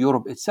colonies to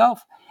Europe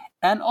itself.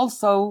 And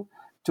also,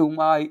 to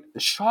my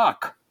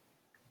shock,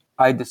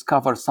 I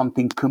discovered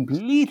something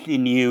completely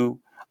new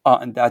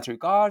in that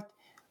regard.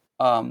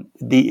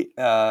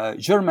 The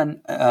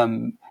German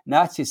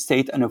Nazi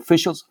state and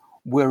officials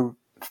were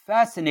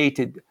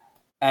fascinated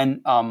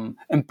and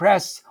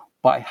impressed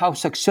by how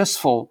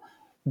successful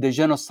the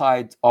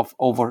genocide of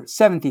over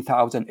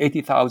 70,000,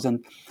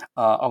 80,000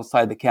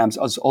 outside the camps,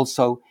 as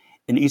also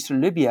in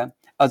eastern Libya,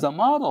 as a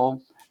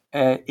model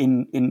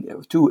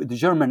to the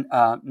German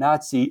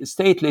Nazi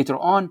state later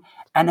on.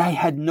 And I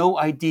had no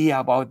idea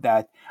about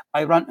that.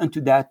 I ran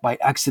into that by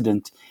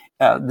accident.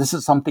 This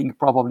is something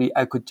probably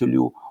I could tell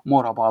you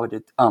more about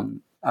it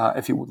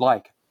if you would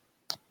like.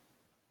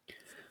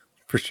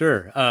 For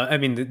sure. I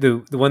mean,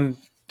 the one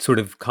sort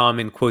of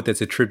common quote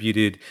that's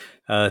attributed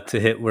to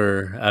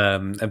Hitler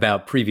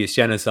about previous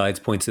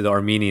genocides points to the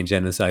Armenian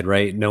genocide,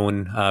 right? No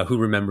one who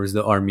remembers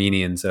the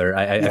Armenians, or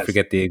I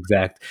forget the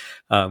exact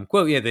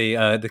quote.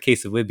 Yeah, the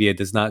case of Libya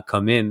does not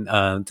come in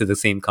to the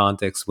same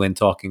context when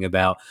talking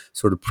about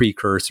sort of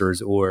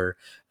precursors or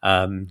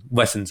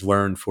lessons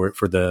learned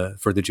for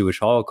the Jewish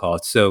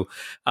Holocaust. So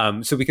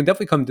we can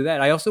definitely come to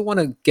that. I also want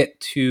to get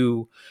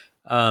to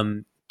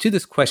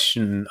this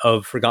question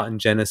of forgotten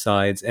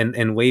genocides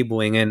and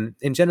labeling, and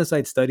in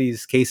genocide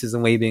studies, cases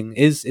and labeling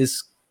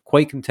is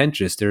quite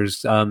contentious.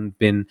 There's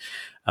been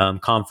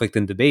conflict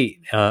and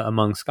debate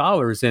among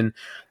scholars, and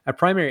a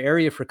primary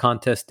area for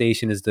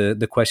contestation is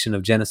the question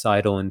of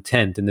genocidal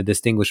intent and the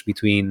distinguish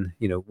between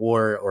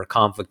war or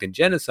conflict and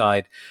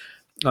genocide.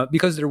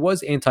 Because there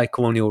was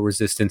anti-colonial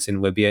resistance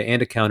in Libya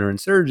and a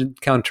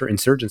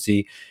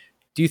counterinsurgency.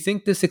 Do you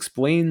think this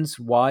explains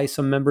why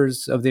some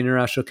members of the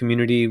international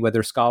community,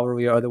 whether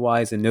scholarly or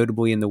otherwise, and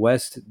notably in the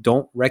West,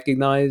 don't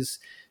recognize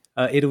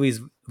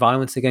Italy's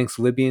violence against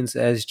Libyans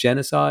as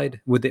genocide?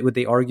 Would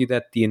they argue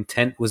that the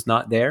intent was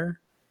not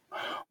there?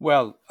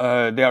 Well,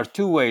 there are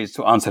two ways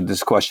to answer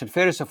this question.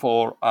 First of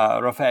all,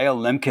 Raphael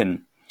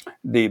Lemkin,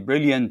 the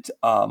brilliant,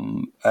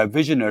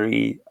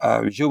 visionary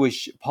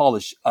Jewish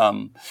Polish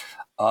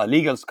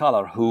legal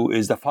scholar who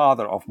is the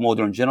father of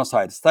modern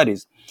genocide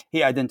studies,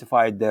 he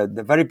identified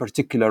the very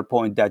particular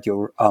point that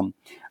you're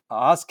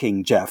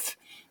asking, Jeff.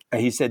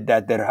 He said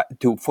that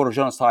for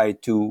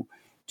genocide to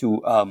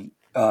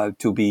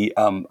be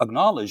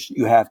acknowledged,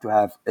 you have to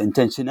have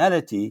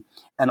intentionality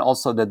and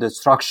also the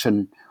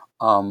destruction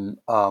of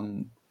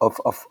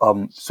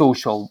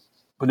social,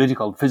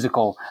 political,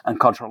 physical, and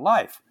cultural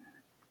life.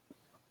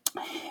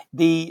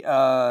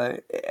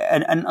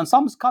 And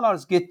some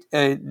scholars get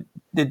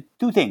the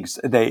two things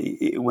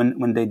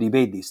when they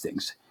debate these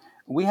things.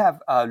 We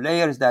have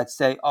layers that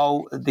say,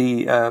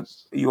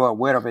 you are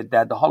aware of it,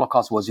 that the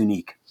Holocaust was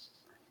unique,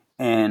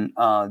 and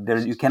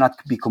you cannot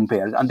be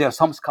compared. And there are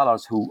some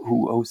scholars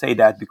who say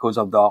that because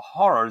of the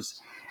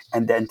horrors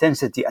and the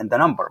intensity and the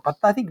number. But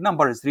I think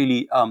number is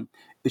really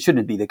it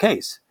shouldn't be the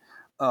case.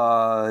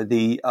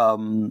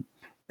 In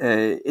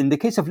the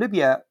case of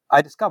Libya,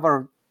 I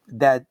discovered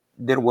that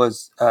there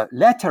was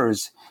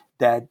letters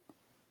that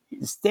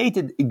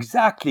stated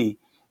exactly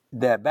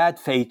the bad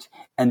fate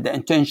and the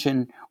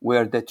intention,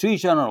 where the three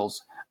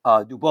generals,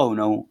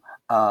 Dubono,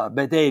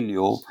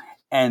 Badelio,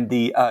 and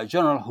the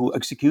general who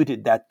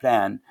executed that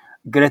plan,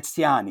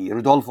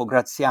 Rodolfo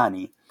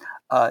Graziani,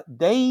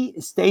 they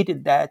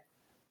stated that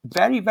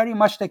very, very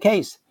much the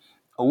case.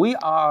 We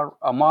are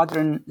a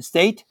modern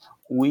state.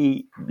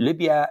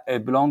 Libya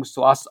belongs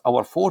to us,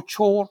 our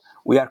foreshore.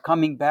 We are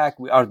coming back.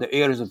 We are the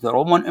heirs of the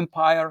Roman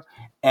Empire,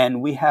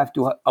 and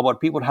our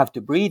people have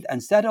to breathe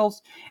and settle.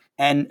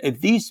 And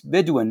if these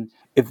Bedouin,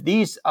 if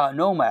these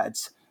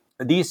nomads,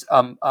 these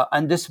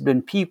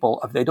undisciplined people,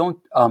 if they don't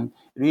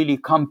really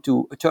come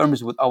to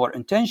terms with our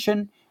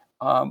intention,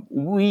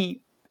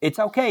 it's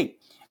okay,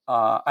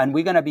 and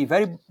we're going to be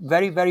very,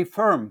 very, very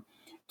firm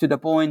to the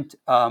point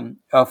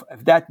of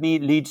if that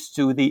leads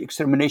to the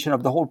extermination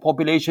of the whole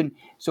population,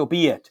 so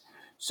be it.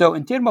 So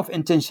in terms of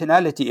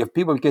intentionality, if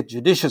people get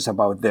judicious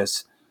about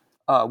this,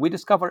 we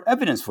discover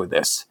evidence for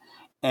this,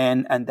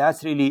 and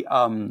that's really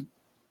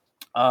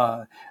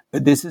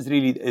this is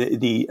really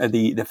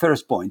the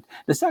first point.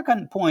 The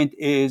second point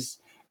is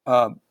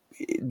the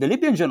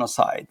Libyan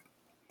genocide,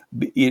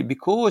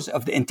 because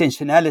of the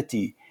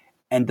intentionality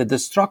and the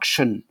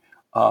destruction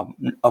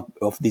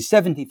of the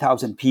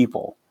 70,000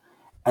 people,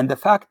 and the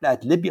fact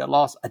that Libya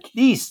lost at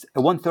least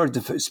 1/3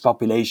 of its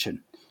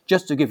population.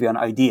 Just to give you an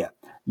idea,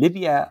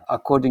 Libya,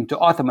 according to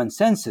Ottoman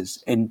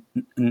census in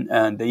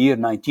the year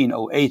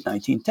 1908,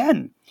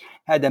 1910,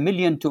 had 1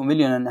 million to 1.5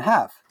 million.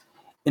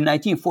 In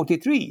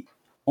 1943,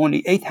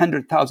 only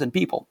 800,000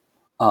 people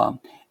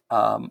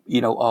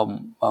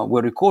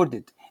were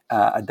recorded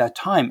at that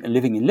time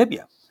living in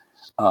Libya,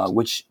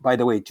 which, by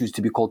the way, it used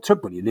to be called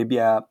Tripoli.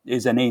 Libya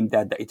is a name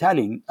that the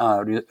Italian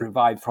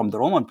revived from the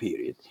Roman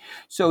period.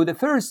 So the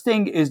first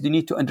thing is you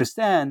need to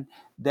understand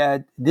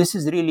that this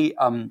is really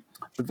a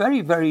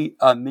very, very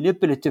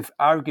manipulative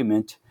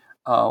argument,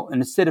 and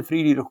instead of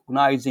really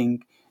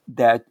recognizing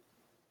that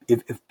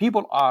if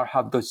people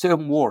have the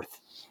same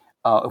worth,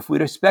 if we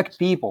respect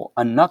people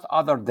and not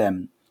other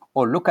them,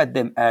 or look at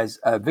them as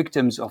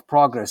victims of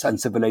progress and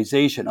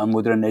civilization and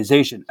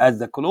modernization, as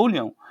the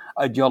colonial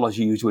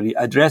ideology usually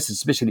addresses,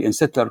 especially in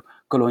settler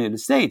colonial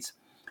states.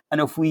 And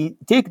if we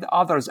take the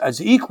others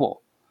as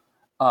equal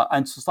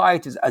and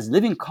societies as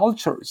living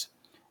cultures,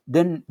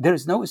 then there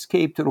is no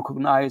escape to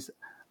recognize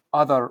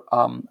other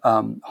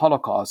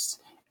Holocausts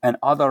and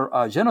other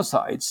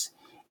genocides.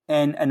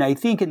 And I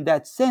think in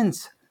that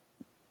sense,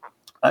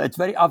 it's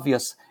very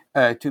obvious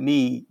to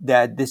me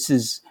that this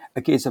is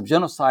a case of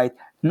genocide.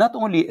 Not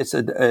only is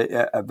it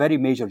a very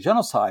major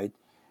genocide,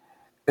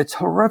 it's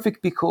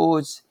horrific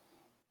because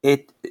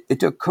it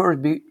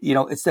occurred,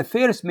 it's the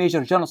first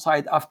major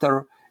genocide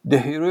after the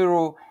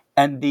Herero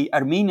and the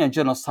Armenian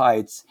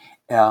genocides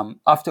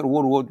after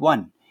World War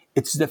I.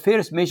 It's the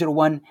first major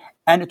one,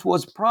 and it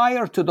was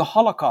prior to the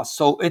Holocaust.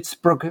 So its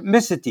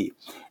proximity,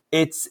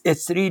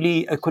 it's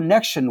really a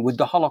connection with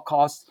the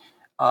Holocaust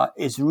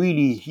is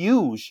really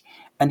huge.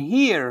 And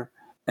here,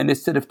 and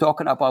instead of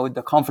talking about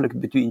the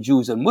conflict between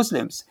Jews and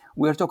Muslims,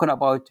 we're talking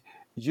about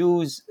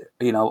Jews,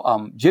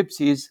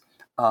 Gypsies,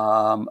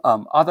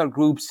 other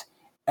groups,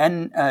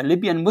 and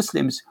Libyan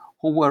Muslims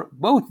who were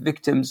both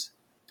victims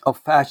of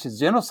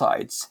fascist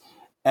genocides.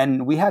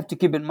 And we have to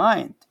keep in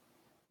mind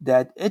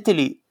that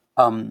Italy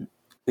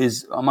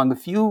is among a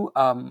few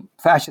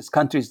fascist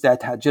countries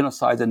that had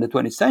genocides in the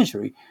 20th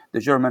century. The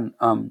German,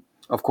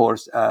 of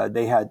course,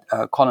 they had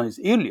colonies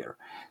earlier.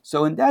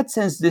 So in that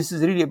sense, this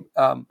is really,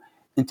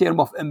 in terms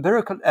of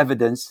empirical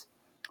evidence,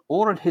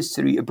 oral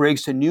history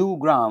breaks new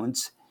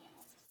grounds.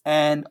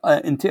 And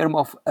in terms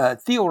of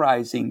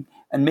theorizing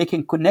and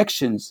making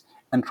connections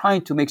and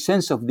trying to make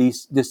sense of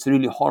this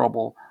really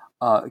horrible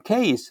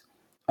case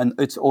and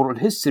its oral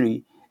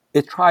history,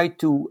 it tried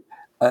to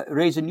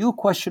raise a new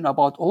question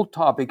about old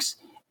topics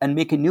and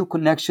making new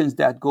connections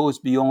that goes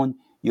beyond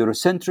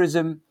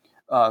Eurocentrism,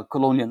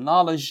 colonial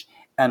knowledge,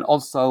 and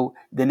also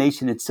the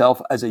nation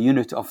itself as a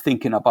unit of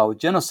thinking about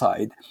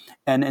genocide.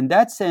 And in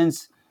that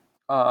sense,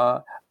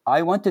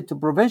 I wanted to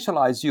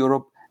provincialize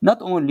Europe,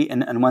 not only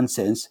in one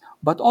sense,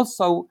 but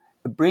also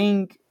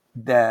bring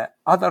the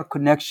other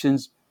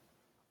connections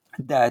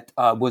that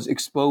was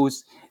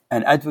exposed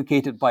and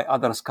advocated by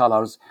other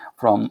scholars,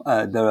 from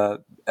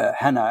the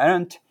Hannah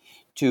Arendt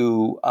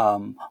to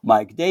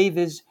Mike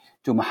Davis,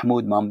 to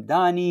Mahmoud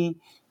Mamdani,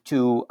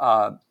 to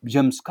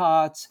Jim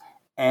Scott,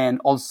 and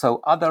also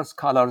other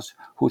scholars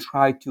who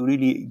try to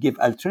really give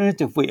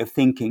alternative way of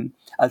thinking,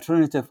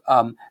 alternative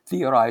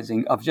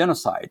theorizing of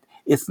genocide.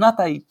 It's not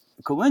a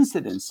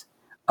coincidence,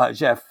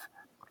 Jeff,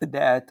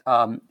 that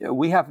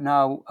we have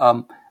now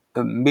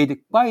made it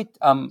quite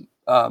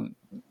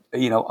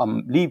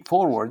leap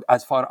forward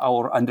as far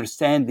our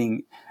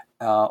understanding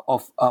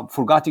of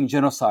forgotten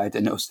genocide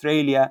in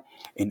Australia,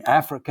 in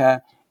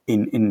Africa,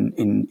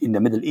 in the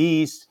Middle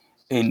East,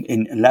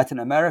 in Latin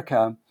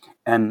America,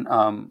 and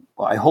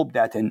I hope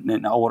that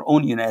in our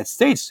own United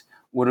States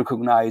will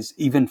recognize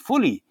even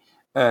fully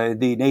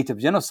the native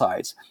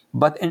genocides.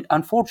 But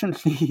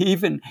unfortunately,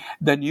 even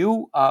the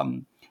new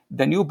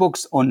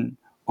books on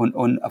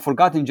a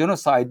forgotten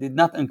genocide did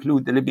not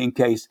include the Libyan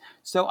case.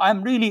 So I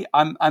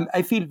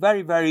feel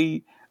very,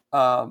 very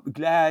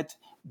glad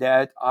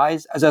that I,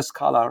 as a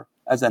scholar,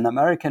 as an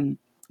American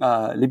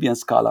Libyan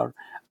scholar,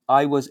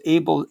 I was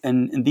able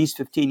in these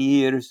 15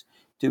 years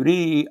to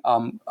really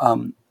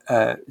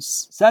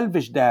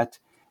salvage that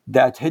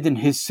hidden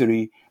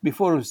history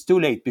before it was too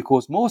late,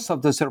 because most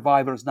of the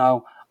survivors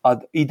now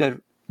are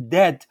either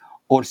dead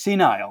or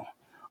senile.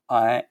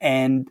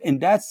 And in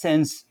that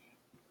sense,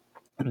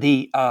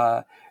 the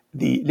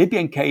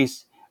Libyan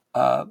case,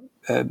 could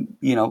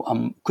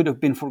have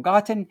been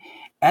forgotten.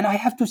 And I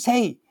have to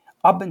say,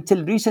 up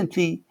until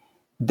recently,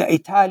 the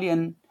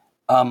Italian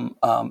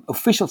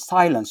official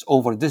silence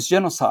over this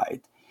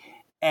genocide,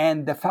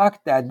 and the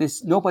fact that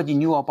nobody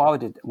knew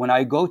about it. When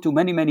I go to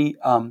many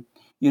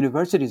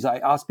universities, I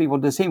ask people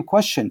the same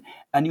question,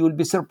 and you will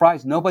be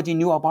surprised. Nobody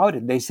knew about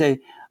it. They say,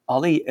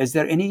 Ali,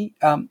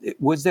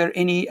 was there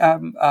any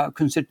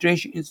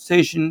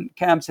concentration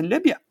camps in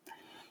Libya?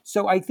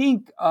 So I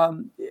think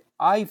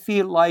I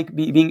feel like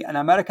being an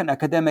American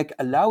academic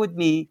allowed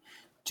me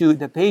to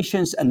the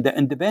patience and the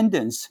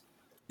independence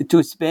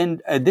to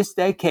spend this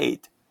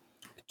decade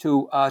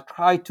to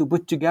try to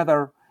put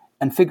together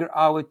and figure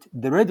out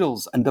the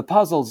riddles and the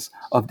puzzles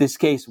of this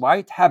case, why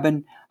it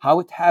happened, how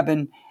it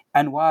happened,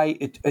 and why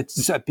it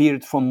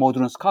disappeared from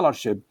modern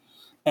scholarship.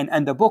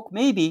 And the book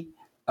maybe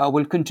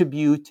will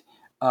contribute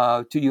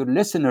to your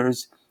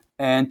listeners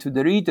and to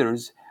the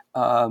readers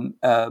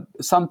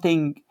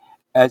something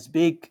as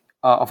big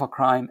of a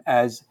crime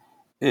as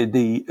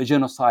the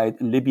genocide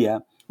in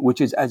Libya, which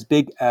is as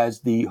big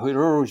as the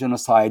Herero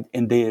genocide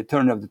in the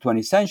turn of the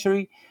 20th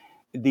century,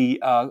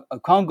 the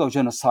Congo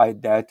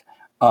genocide that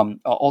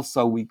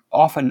also we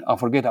often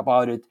forget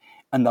about it,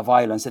 and the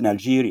violence in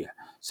Algeria.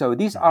 So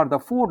these are the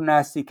four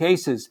nasty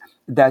cases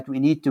that we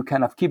need to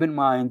kind of keep in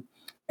mind.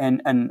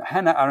 And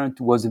Hannah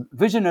Arendt was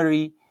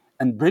visionary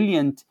and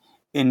brilliant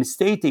in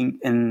stating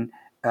in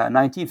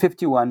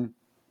 1951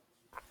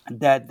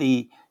 that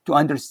to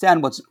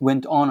understand what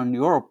went on in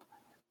Europe,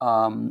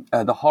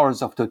 the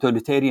horrors of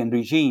totalitarian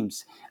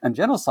regimes and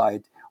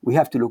genocide, we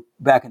have to look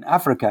back in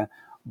Africa.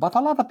 But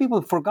a lot of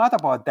people forgot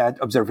about that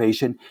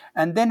observation.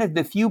 And then at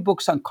the few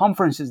books and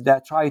conferences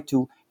that try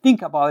to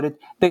think about it,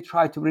 they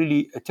try to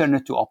really turn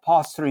it to a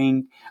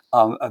posturing,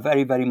 a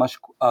very, very much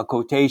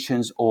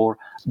quotations or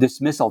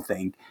dismissal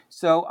thing.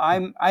 So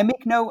I'm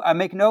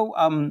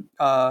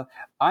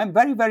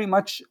very, very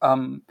much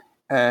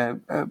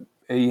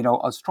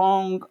a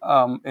strong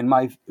in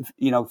my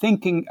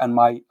thinking and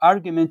my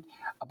argument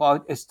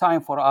about it's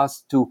time for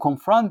us to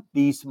confront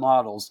these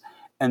models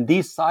and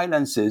these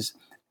silences,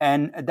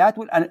 and that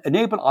will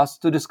enable us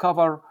to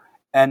discover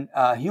and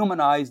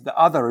humanize the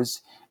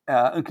others,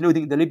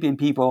 including the Libyan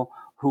people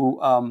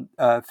who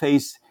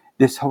face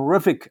this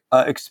horrific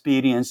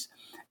experience.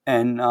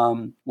 And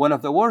one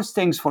of the worst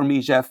things for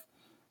me, Jeff,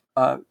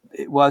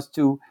 it was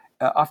to,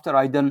 after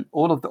I done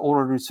all of the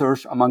oral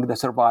research among the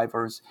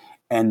survivors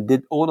and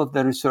did all of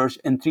the research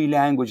in 3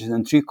 languages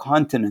and 3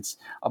 continents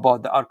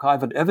about the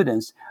archival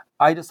evidence,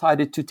 I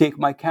decided to take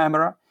my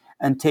camera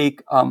and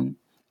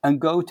and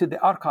go to the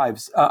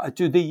archives,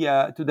 to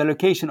the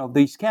location of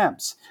these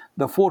camps,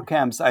 the 4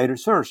 camps I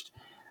researched.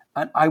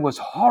 And I was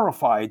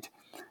horrified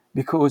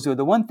because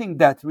the one thing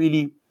that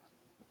really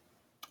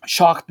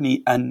shocked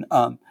me and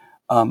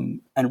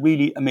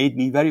really made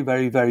me very,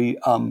 very, very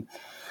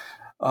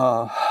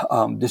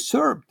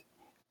disturbed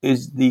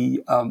is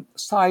the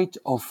sight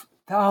of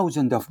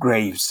thousands of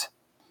graves,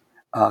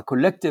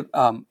 collective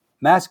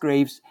mass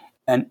graves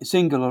and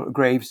singular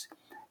graves,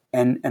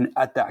 and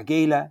at the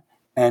Agela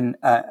and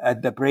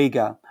at the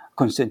Brega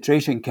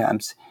concentration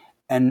camps.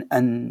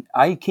 And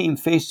I came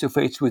face to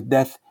face with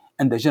death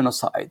and the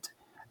genocide.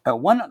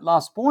 One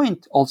last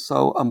point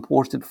also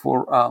important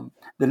for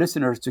the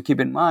listeners to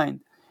keep in mind,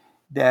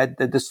 that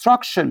the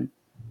destruction,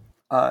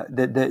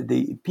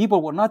 the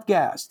people were not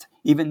gassed,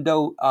 even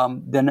though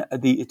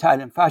the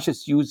Italian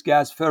fascists used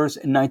gas first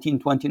in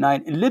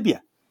 1929 in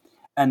Libya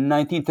and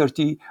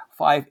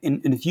 1935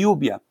 in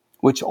Ethiopia,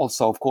 which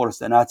also, of course,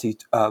 the Nazis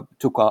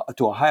took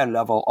to a higher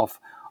level of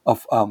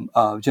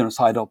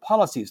genocidal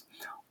policies.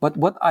 But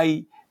what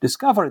I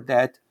discovered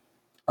that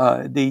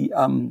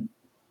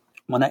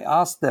when I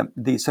asked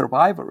the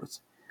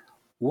survivors,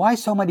 why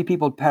so many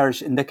people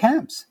perish in the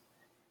camps?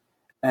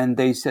 And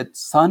they said,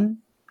 son,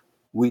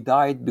 we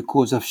died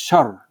because of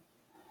shar.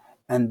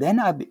 And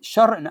then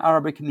shar in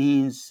Arabic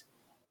means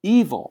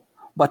evil.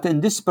 But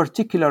in this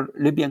particular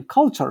Libyan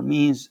culture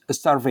means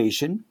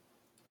starvation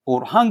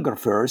or hunger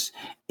first.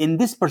 In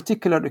this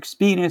particular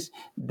experience,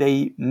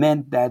 they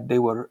meant that they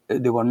were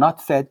not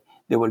fed.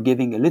 They were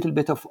giving a little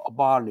bit of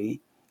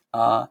barley.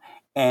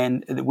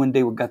 And when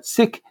they got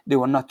sick, they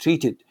were not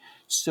treated.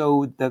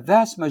 So the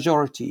vast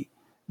majority,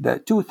 the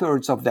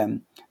 2/3 of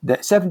them, the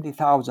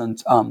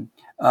 70,000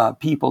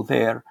 people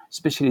there,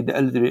 especially the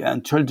elderly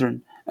and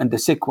children and the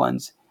sick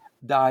ones,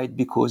 died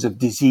because of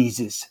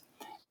diseases.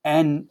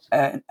 And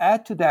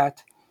add to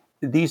that,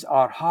 these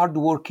are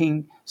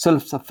hardworking,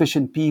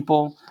 self-sufficient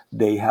people.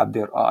 They have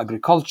their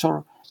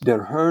agriculture,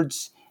 their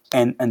herds,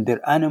 and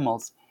their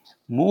animals.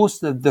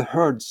 Most of the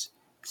herds,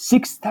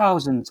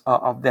 6,000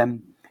 of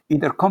them,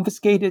 either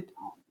confiscated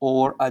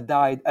or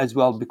died as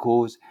well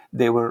because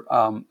they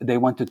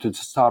wanted to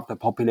starve the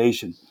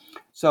population.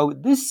 So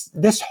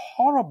this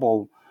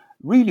horrible,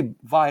 really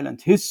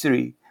violent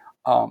history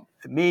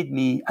made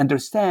me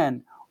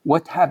understand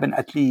what happened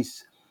at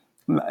least.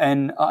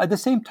 And at the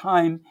same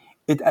time,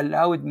 it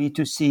allowed me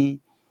to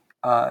see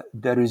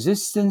the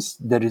resistance,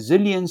 the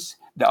resilience,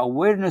 the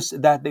awareness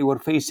that they were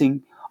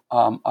facing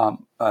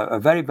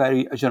very,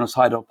 very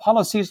genocidal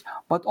policies,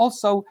 but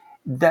also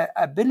the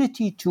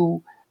ability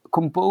to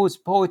compose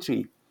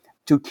poetry,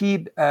 to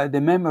keep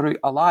the memory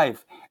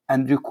alive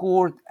and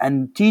record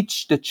and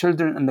teach the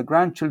children and the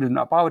grandchildren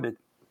about it,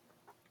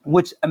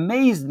 which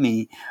amazed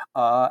me.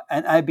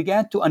 And I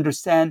began to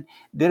understand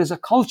there is a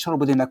culture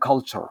within a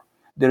culture.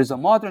 There is a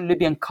modern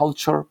Libyan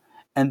culture,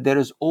 and there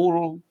is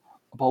oral,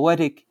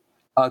 poetic,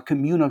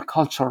 communal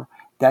culture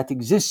that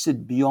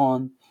existed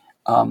beyond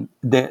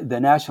the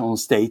national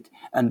state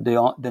and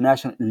the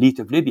national elite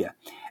of Libya.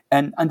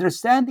 And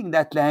understanding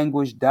that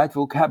language, that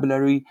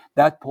vocabulary,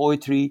 that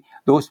poetry,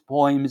 those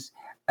poems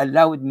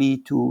allowed me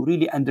to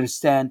really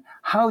understand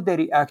how they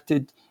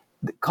reacted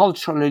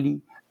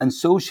culturally and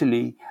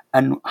socially,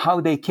 and how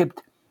they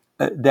kept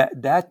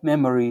that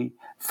memory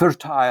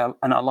fertile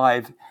and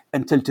alive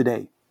until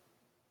today.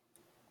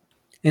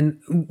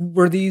 And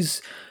were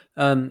these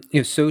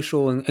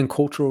social and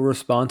cultural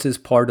responses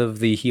part of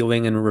the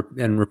healing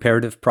and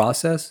reparative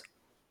process?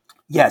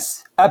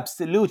 Yes,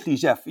 absolutely,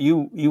 Jeff.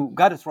 You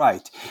got it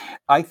right.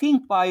 I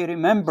think by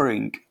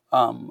remembering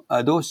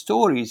those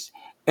stories,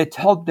 it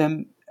helped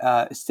them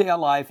stay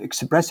alive,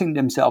 expressing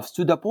themselves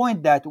to the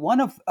point that one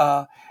of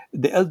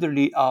the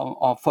elderly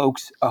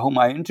folks whom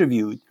I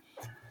interviewed,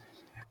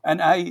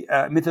 and I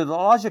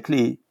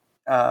methodologically,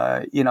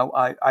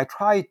 I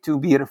try to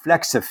be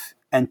reflexive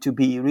and to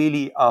be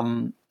really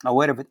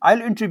aware of it.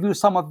 I'll interview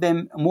some of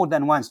them more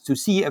than once to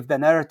see if the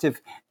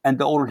narrative and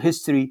the oral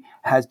history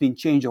has been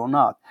changed or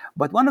not.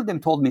 But one of them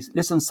told me,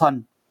 "Listen,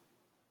 son,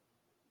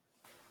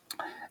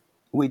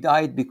 we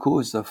died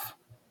because of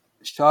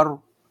shar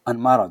and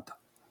marad,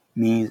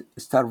 means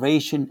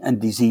starvation and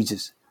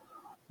diseases.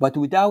 But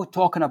without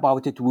talking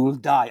about it, we will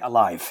die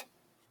alive."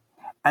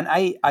 And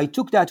I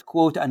took that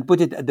quote and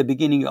put it at the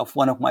beginning of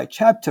one of my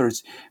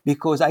chapters,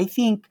 because I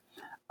think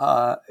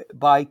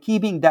by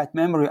keeping that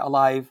memory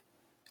alive,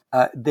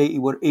 they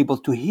were able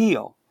to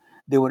heal.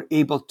 They were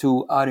able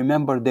to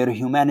remember their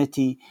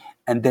humanity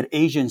and their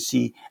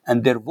agency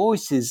and their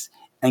voices,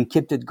 and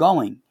kept it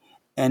going.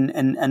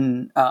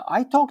 And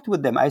I talked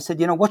with them. I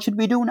said, what should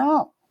we do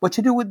now? What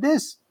should we do with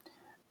this?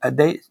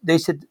 They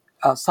said,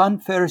 son,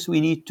 first we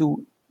need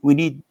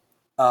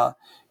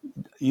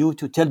you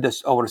to tell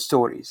us our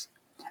stories.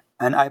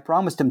 And I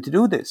promised them to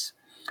do this.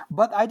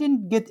 But I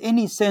didn't get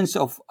any sense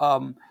of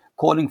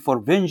calling for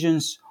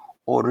vengeance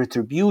or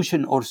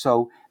retribution or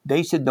so.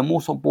 They said the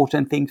most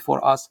important thing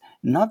for us,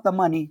 not the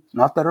money,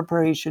 not the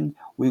reparation.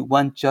 We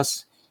want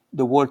just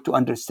the world to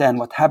understand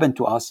what happened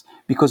to us,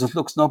 because it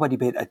looks nobody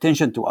paid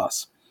attention to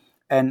us.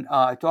 And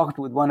I talked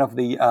with one of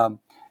the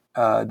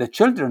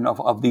children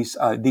of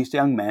these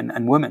young men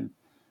and women,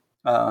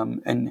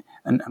 and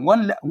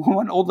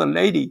one older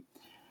lady.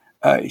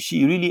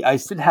 She really, I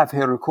still have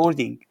her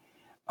recording.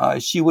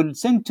 She will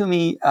sing to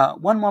me.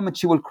 One moment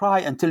she will cry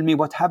and tell me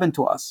what happened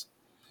to us,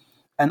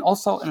 and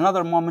also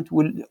another moment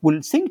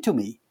will sing to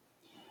me.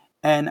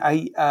 And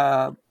I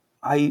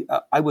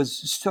was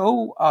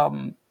so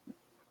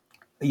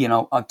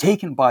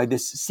taken by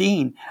this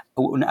scene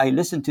when I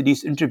listened to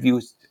these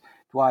interviews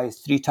twice,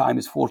 3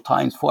 times, 4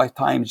 times, 5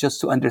 times,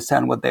 just to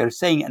understand what they are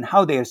saying and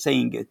how they are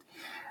saying it.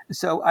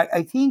 So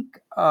I think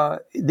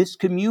this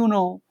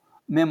communal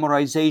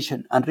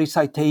memorization and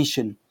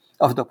recitation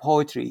of the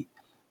poetry,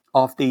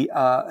 of the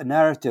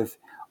narrative,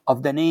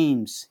 of the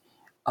names,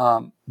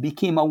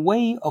 became a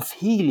way of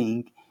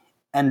healing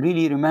and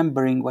really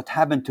remembering what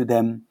happened to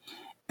them.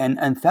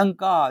 And thank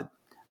God,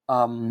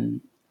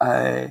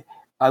 I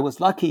was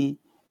lucky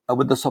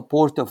with the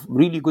support of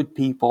really good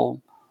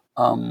people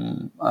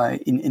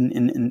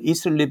in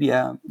Eastern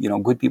Libya,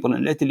 good people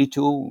in Italy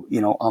too,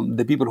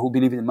 the people who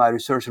believe in my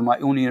research in my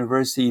own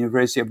university,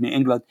 University of New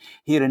England,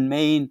 here in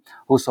Maine,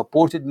 who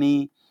supported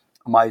me,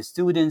 my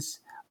students.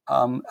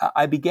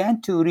 I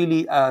began to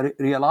really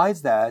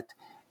realize that,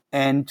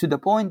 and to the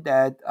point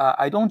that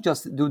I don't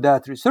just do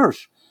that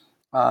research.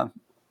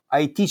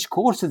 I teach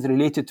courses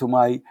related to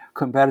my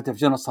comparative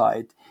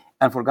genocide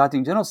and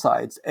forgotten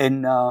genocides.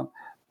 And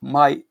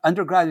my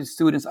undergraduate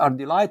students are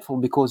delightful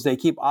because they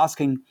keep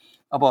asking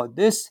about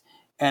this.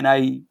 And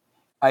I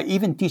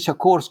even teach a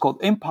course called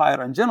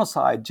Empire and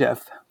Genocide,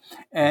 Jeff.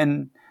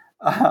 And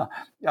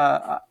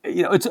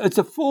it's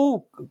a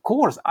full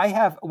course. I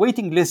have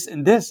waiting lists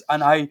in this,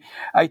 and I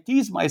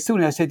tease my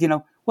students. I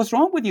said, what's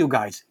wrong with you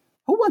guys?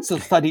 Who wants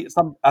to study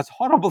some as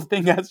horrible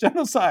thing as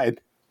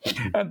genocide?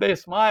 And they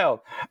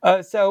smile.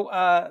 So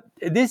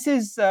this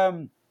is,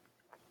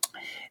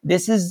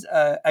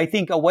 I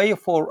think, a way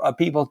for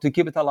people to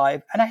keep it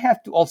alive. And I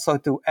have to also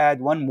to add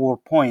one more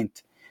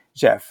point,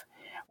 Jeff.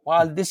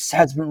 While this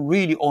has been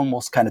really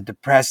almost kind of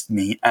depressed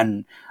me,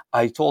 and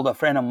I told a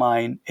friend of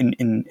mine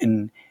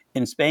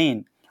in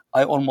Spain,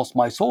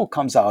 my soul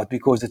comes out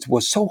because it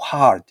was so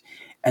hard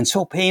and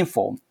so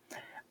painful.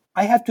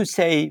 I have to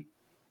say,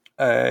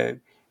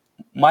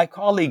 my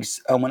colleagues,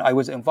 when I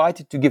was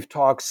invited to give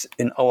talks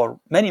in our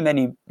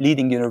many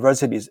leading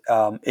universities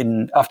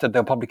after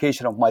the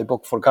publication of my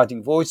book,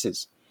 Forgotten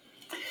Voices,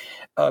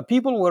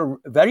 people were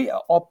very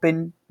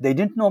open. They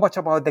didn't know much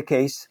about the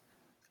case,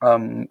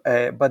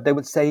 but they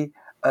would say,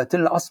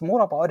 tell us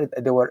more about it.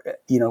 They were,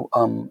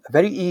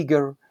 very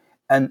eager,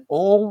 and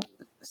all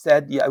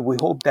said, yeah, we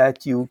hope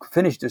that you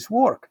finish this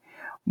work.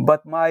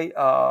 But I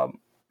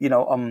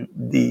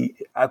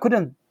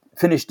couldn't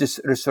finish this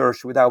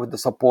research without the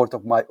support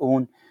of my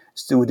own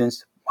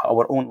students,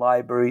 our own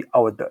library,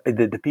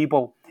 the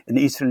people in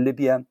Eastern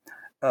Libya,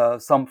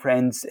 some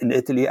friends in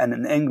Italy and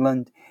in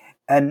England,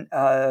 and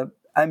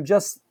I'm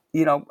just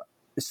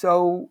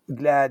so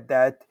glad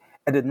that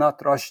I did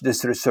not rush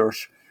this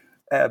research,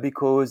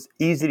 because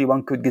easily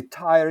one could get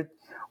tired.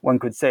 One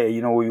could say,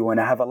 you want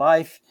to have a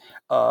life.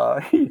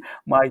 Uh,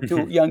 my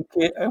two young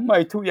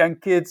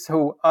kids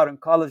who are in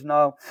college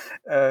now,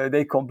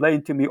 they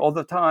complain to me all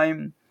the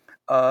time,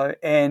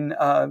 and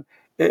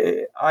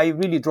I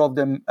really drove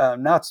them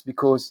nuts,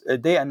 because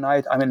day and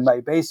night I'm in my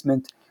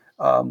basement,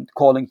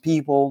 calling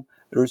people,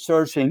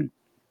 researching.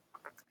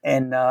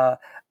 And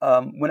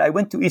when I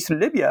went to Eastern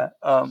Libya,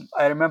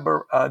 I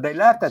remember they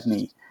laughed at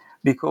me,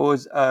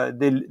 because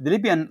the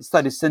Libyan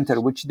Studies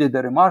Center, which did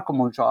a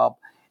remarkable job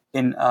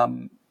in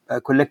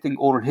collecting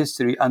oral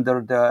history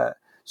under the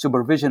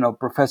supervision of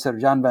Professor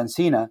Jan Van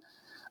Sina,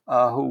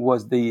 who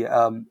was the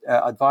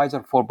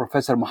advisor for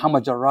Professor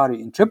Muhammad Jarrari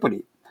in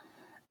Tripoli,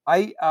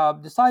 I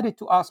decided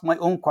to ask my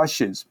own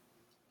questions,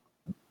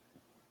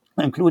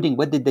 including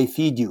what did they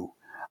feed you,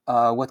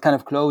 what kind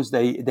of clothes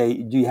they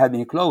do you have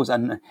any clothes,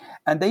 and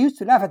they used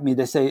to laugh at me.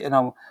 They say,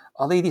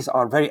 Ali, these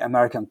are very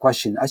American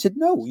questions. I said,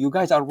 no, you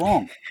guys are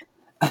wrong.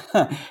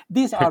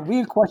 These are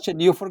real questions.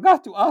 You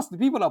forgot to ask the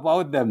people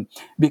about them,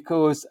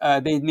 because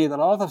they made a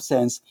lot of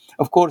sense.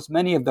 Of course,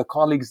 many of the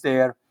colleagues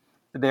there,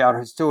 they are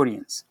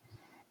historians,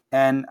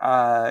 and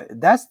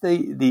that's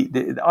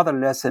the other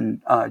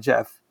lesson,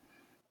 Jeff.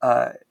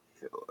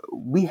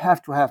 We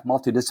have to have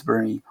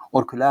multidisciplinary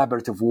or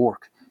collaborative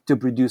work to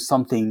produce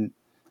something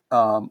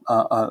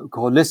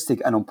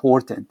holistic and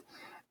important.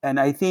 And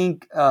I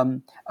think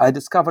I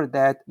discovered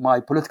that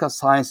my political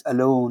science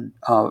alone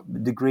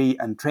degree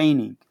and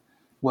training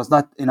was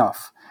not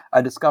enough.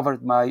 I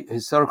discovered my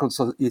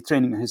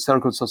training in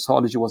historical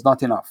sociology was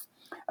not enough.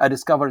 I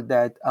discovered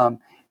that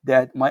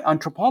my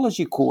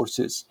anthropology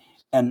courses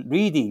and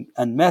reading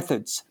and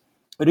methods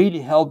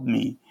really helped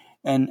me.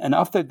 And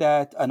after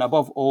that, and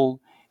above all,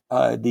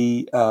 I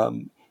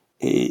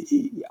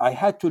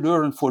had to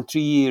learn for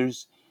 3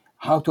 years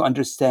how to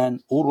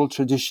understand oral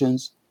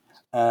traditions,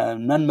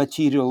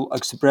 non-material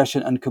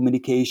expression and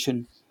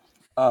communication,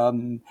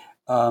 um,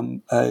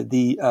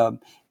 the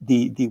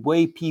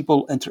way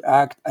people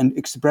interact and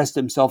express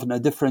themselves in a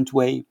different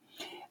way,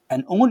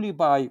 and only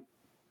by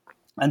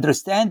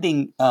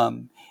understanding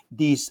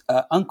these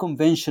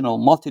unconventional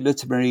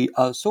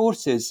multilateral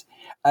sources,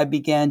 I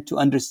began to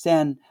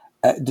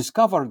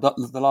discover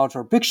the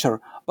larger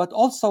picture. But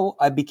also,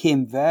 I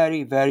became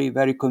very, very,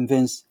 very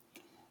convinced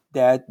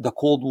that the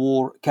Cold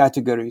War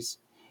categories,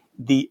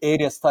 the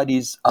area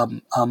studies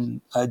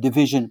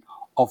division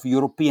of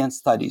European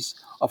studies,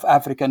 of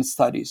African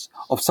studies,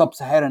 of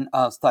sub-Saharan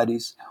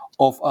studies,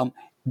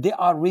 they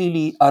are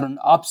really an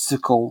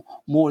obstacle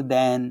more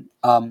than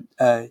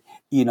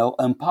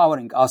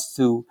empowering us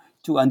to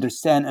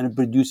understand and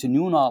produce a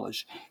new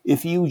knowledge.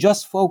 If you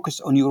just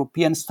focus on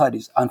European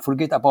studies and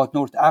forget about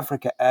North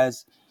Africa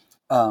as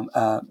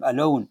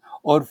alone,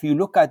 or if you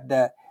look at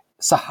the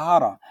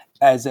Sahara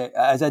as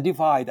a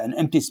divide, an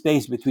empty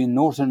space between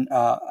Northern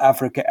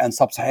Africa and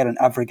Sub-Saharan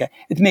Africa,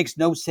 it makes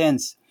no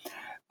sense.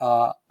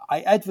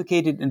 I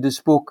advocated in this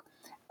book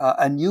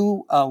a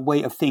new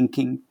way of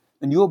thinking,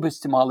 a new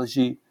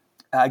epistemology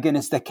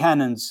against the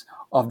canons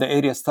of the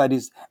area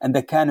studies and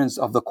the canons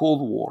of the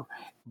Cold War,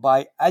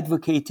 by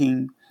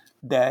advocating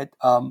that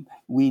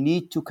we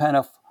need to kind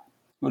of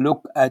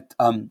look at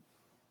the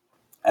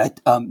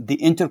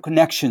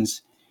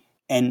interconnections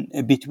and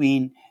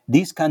between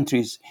these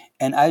countries.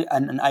 And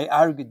I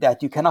argued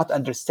that you cannot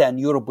understand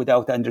Europe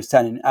without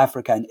understanding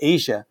Africa and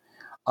Asia.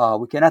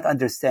 We cannot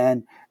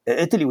understand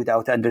Italy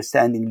without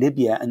understanding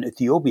Libya and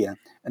Ethiopia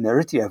and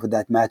Eritrea, for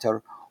that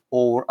matter,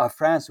 or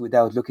France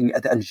without looking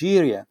at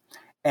Algeria,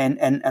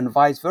 and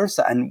vice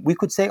versa. And we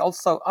could say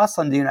also, us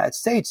in the United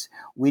States,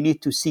 we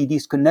need to see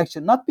these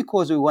connections, not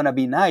because we want to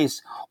be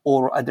nice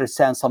or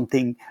understand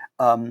something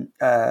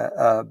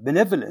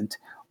benevolent,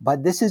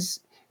 but this is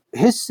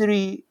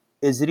history.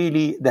 Is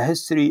really the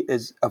history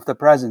is of the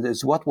present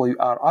is what we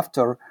are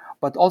after,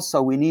 but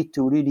also we need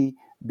to really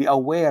be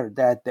aware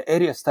that the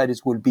area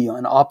studies will be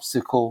an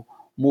obstacle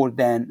more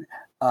than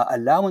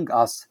allowing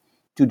us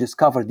to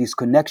discover these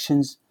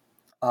connections,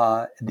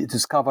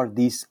 discover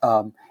these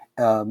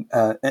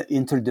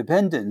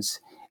interdependence,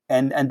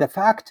 and the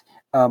fact,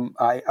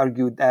 I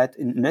argued that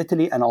in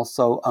Italy and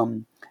also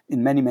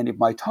in many of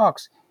my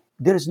talks,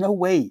 there is no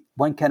way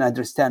one can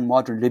understand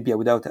modern Libya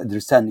without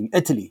understanding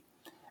Italy.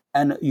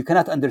 And you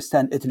cannot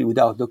understand Italy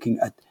without looking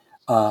at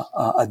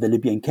the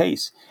Libyan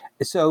case.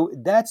 So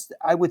that's,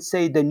 I would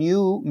say, the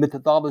new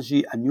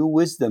methodology, a new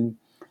wisdom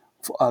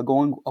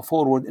going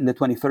forward in the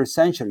 21st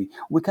century.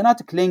 We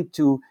cannot cling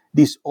to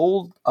these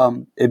old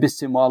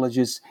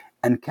epistemologies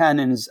and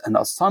canons and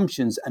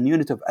assumptions and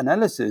unit of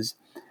analysis.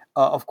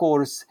 Of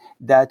course,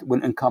 that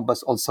will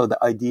encompass also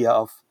the idea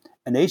of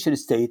a nation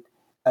state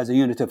as a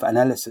unit of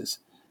analysis.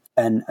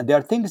 And there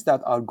are things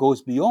that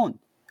goes beyond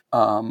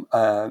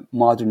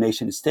modern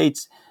nation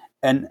states,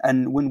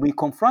 and when we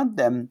confront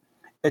them,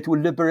 it will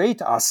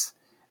liberate us.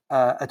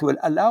 It will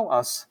allow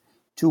us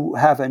to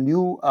have a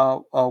new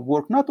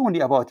work, not only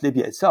about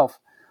Libya itself,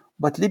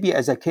 but Libya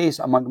is a case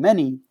among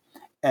many,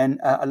 and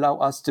allow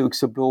us to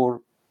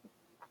explore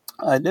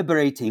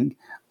liberating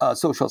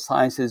social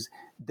sciences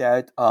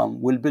that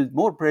will build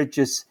more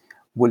bridges,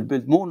 will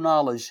build more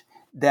knowledge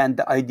than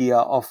the idea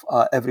of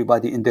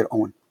everybody in their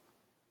own.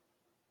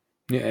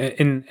 Yeah,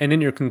 and in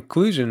your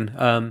conclusion,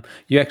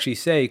 you actually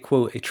say,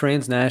 quote, a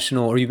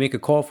transnational, or you make a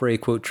call for a,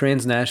 quote,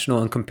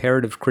 transnational and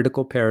comparative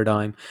critical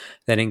paradigm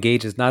that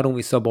engages not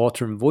only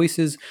subaltern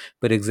voices,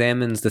 but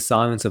examines the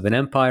silence of an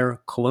empire,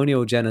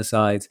 colonial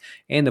genocides,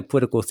 and the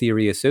political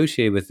theory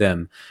associated with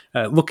them.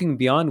 Looking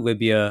beyond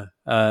Libya,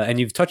 and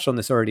you've touched on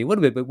this already a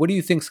little bit, but what do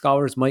you think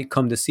scholars might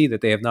come to see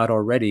that they have not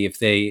already if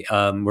they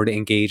were to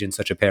engage in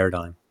such a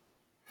paradigm?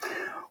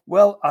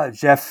 Well,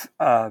 Jeff,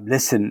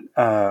 listen,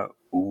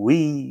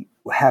 we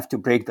have to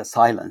break the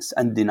silence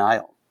and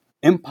denial.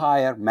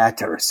 Empire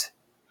matters.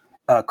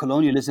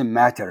 Colonialism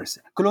matters.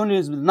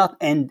 Colonialism does not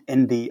end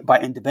by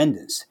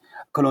independence.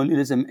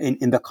 Colonialism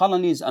in the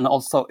colonies and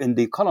also in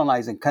the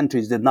colonizing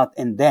countries did not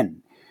end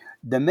then.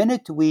 The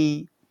minute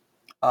we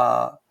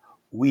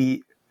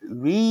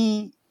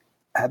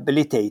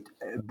rehabilitate,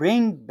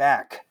 bring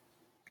back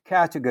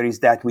categories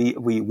that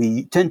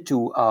we tend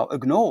to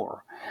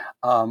ignore,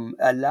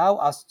 allow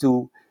us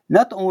to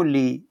not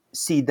only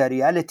see the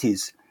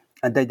realities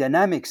and the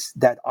dynamics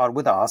that are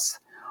with us,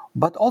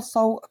 but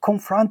also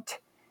confront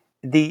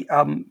the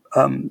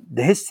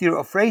history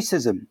of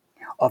racism,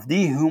 of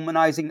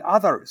dehumanizing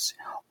others,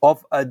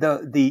 of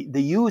the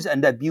use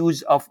and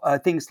abuse of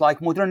things like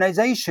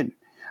modernization,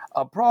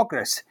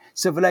 progress,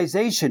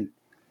 civilization,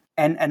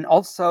 and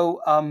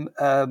also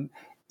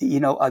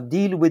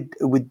deal with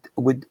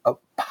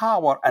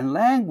power and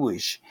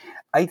language.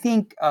 I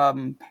think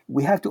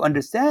we have to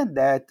understand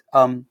that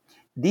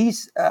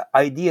these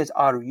ideas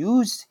are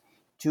used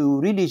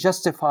to really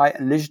justify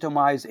and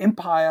legitimize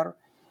empire,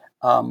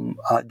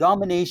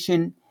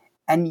 domination,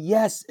 and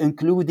yes,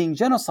 including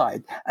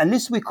genocide.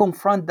 Unless we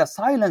confront the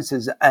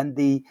silences and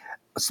the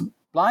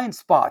blind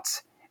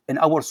spots in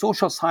our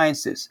social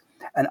sciences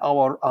and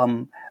our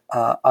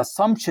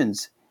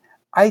assumptions,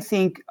 I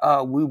think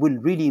we will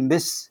really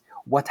miss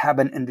what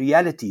happened in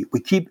reality.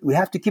 We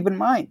have to keep in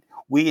mind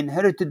we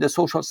inherited the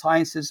social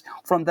sciences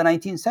from the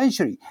 19th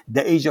century,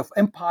 the age of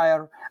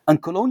empire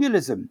and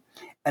colonialism,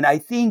 and I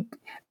think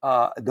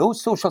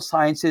those social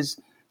sciences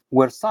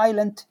were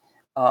silent.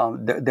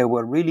 They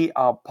were really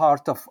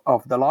part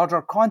of the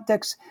larger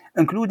context,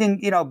 including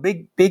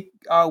big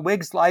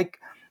wigs like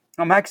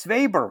Max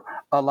Weber,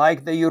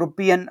 like the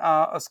European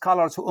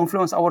scholars who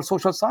influence our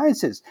social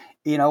sciences.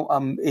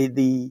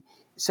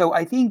 So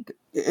I think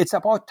it's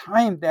about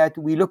time that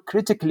we look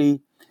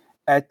critically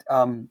at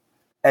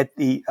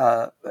the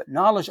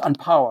knowledge and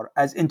power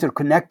as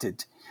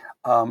interconnected.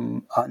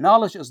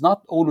 Knowledge is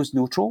not always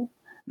neutral.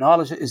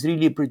 Knowledge is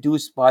really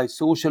produced by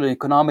social,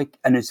 economic,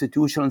 and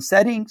institutional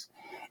settings,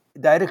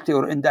 directly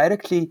or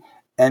indirectly.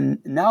 And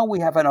now we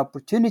have an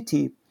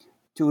opportunity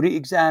to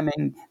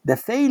re-examine the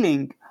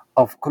failing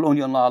of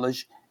colonial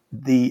knowledge,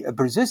 the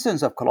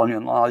persistence of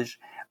colonial knowledge,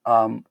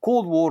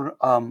 Cold War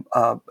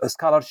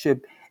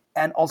scholarship,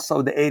 and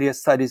also the area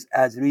studies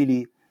as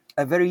really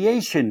a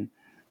variation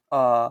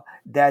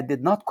that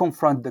did not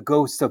confront the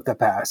ghosts of the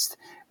past,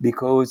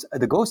 because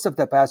the ghosts of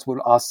the past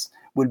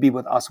will be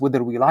with us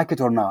whether we like it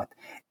or not.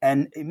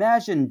 And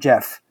imagine,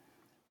 Jeff,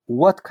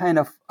 what kind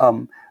of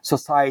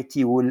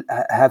society will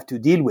have to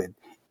deal with.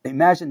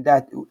 Imagine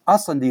that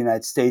us in the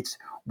United States,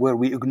 where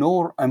we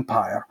ignore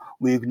empire,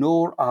 we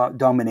ignore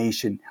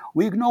domination,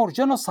 we ignore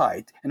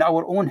genocide in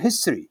our own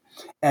history.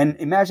 And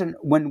imagine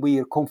when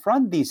we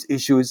confront these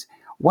issues,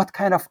 what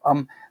kind of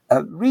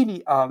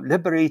really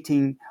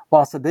liberating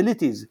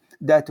possibilities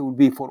that will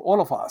be for all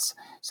of us.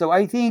 So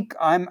I think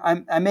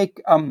I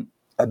make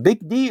a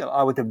big deal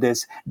out of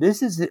this.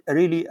 This is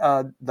really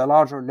the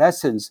larger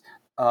lessons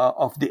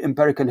of the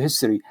empirical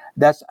history.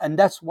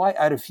 That's why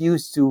I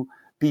refuse to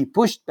be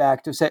pushed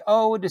back to say,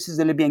 oh, this is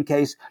the Libyan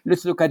case.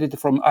 Let's look at it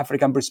from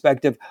African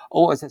perspective.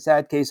 Oh, it's a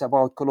sad case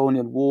about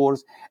colonial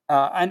wars.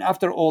 And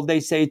after all,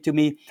 they say to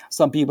me,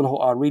 some people who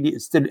are really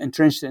still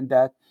entrenched in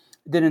that,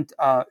 didn't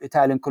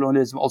Italian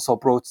colonialism also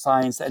brought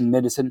science and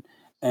medicine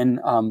and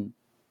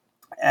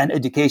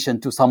education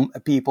to some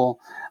people?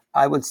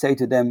 I would say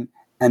to them,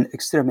 and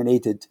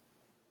exterminated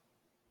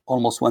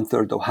almost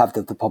 1/3 or half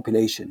of the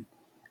population.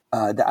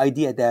 The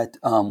idea that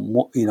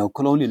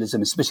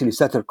colonialism, especially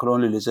settler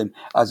colonialism,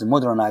 as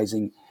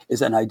modernizing,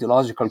 is an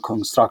ideological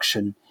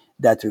construction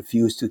that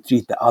refuses to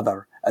treat the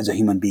other as a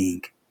human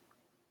being.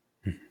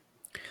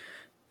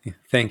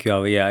 Thank you,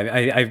 Ali. Yeah,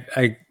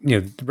 I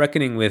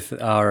reckoning with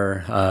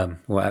our,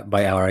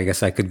 by our, I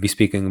guess I could be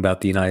speaking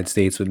about the United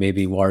States, but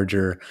maybe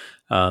larger,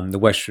 the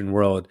Western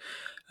world.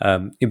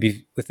 It'd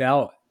be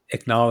without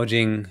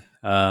acknowledging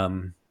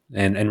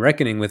and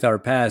reckoning with our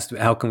past,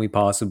 how can we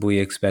possibly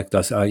expect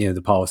us,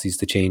 the policies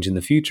to change in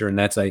the future? And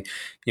that's one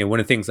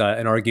of the things,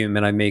 an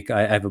argument I make.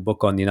 I have a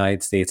book on the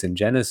United States and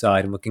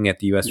genocide, and looking at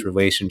the U.S.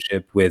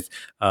 relationship with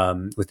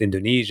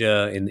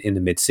Indonesia in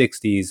the mid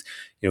 '60s,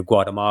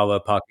 Guatemala,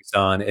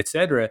 Pakistan,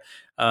 etc.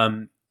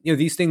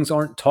 these things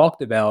aren't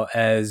talked about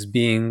as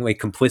being like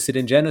complicit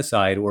in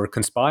genocide or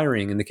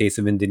conspiring in the case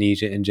of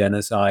Indonesia in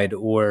genocide,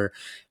 or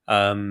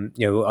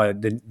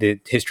the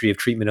history of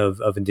treatment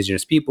of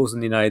indigenous peoples in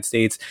the United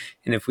States.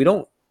 And if we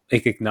don't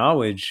like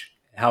acknowledge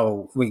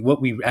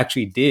what we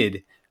actually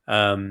did,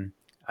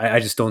 I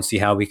just don't see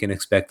how we can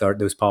expect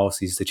those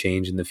policies to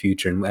change in the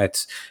future. And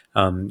that's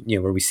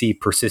where we see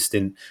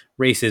persistent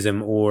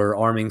racism or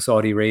arming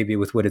Saudi Arabia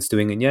with what it's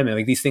doing in Yemen.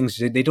 Like these things,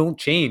 they don't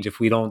change if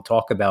we don't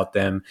talk about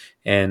them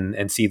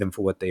and see them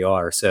for what they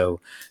are. So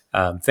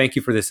thank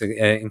you for this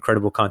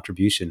incredible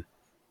contribution.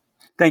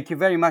 Thank you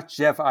very much,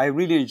 Jeff. I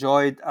really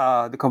enjoyed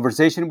the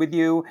conversation with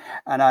you,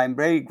 and I'm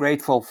very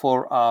grateful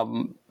for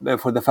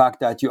the fact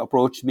that you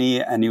approached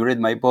me and you read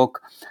my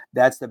book.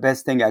 That's the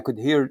best thing I could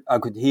hear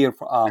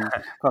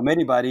from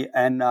anybody,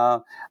 and I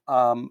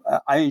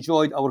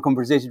enjoyed our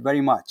conversation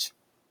very much.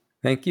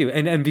 Thank you.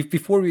 And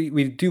before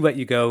we do let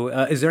you go,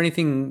 is there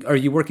anything? Are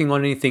you working on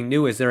anything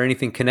new? Is there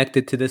anything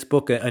connected to this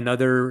book?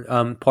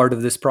 Another part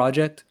of this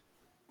project?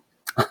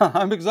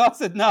 I'm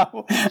exhausted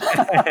now,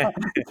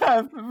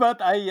 but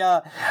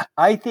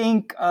I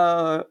think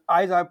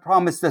as I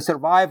promised the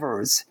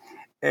survivors,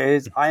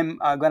 is I'm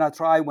gonna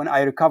try when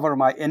I recover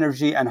my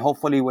energy and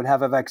hopefully we'll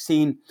have a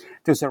vaccine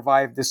to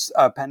survive this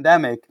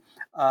pandemic.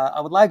 I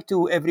would like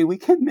to every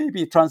weekend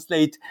maybe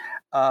translate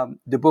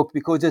the book,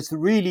 because it's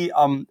really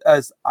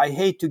as I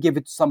hate to give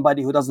it to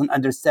somebody who doesn't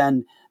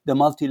understand the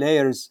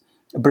multi-layers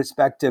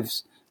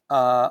perspectives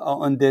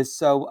on this.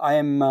 So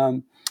I'm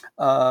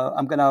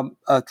gonna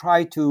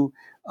try to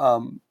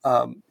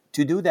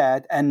do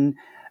that, and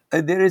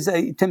there is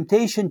a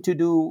temptation to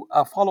do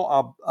a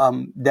follow-up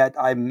that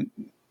I'm,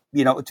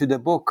 to the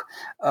book.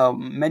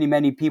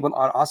 Many people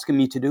are asking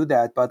me to do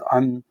that, but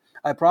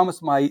I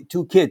promised my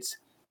two kids.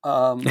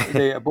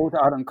 They both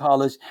are in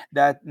college.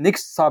 That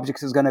next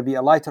subject is going to be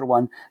a lighter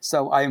one,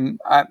 so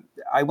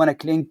I want to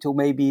cling to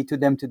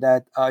them to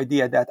that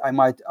idea that I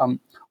might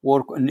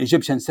work on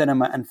Egyptian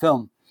cinema and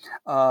film.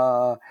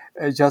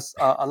 Just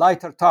a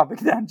lighter topic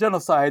than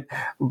genocide,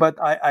 but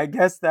I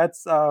guess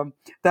that's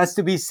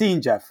to be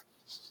seen, Jeff.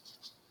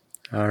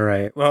 All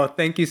right. Well,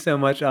 thank you so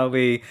much,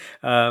 Ali.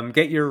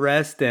 Get your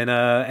rest,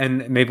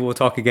 and maybe we'll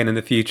talk again in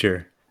the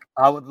future.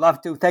 I would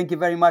love to. Thank you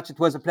very much. It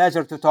was a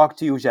pleasure to talk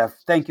to you, Jeff.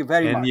 Thank you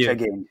very much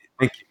again.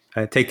 Thank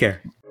you. Take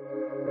care.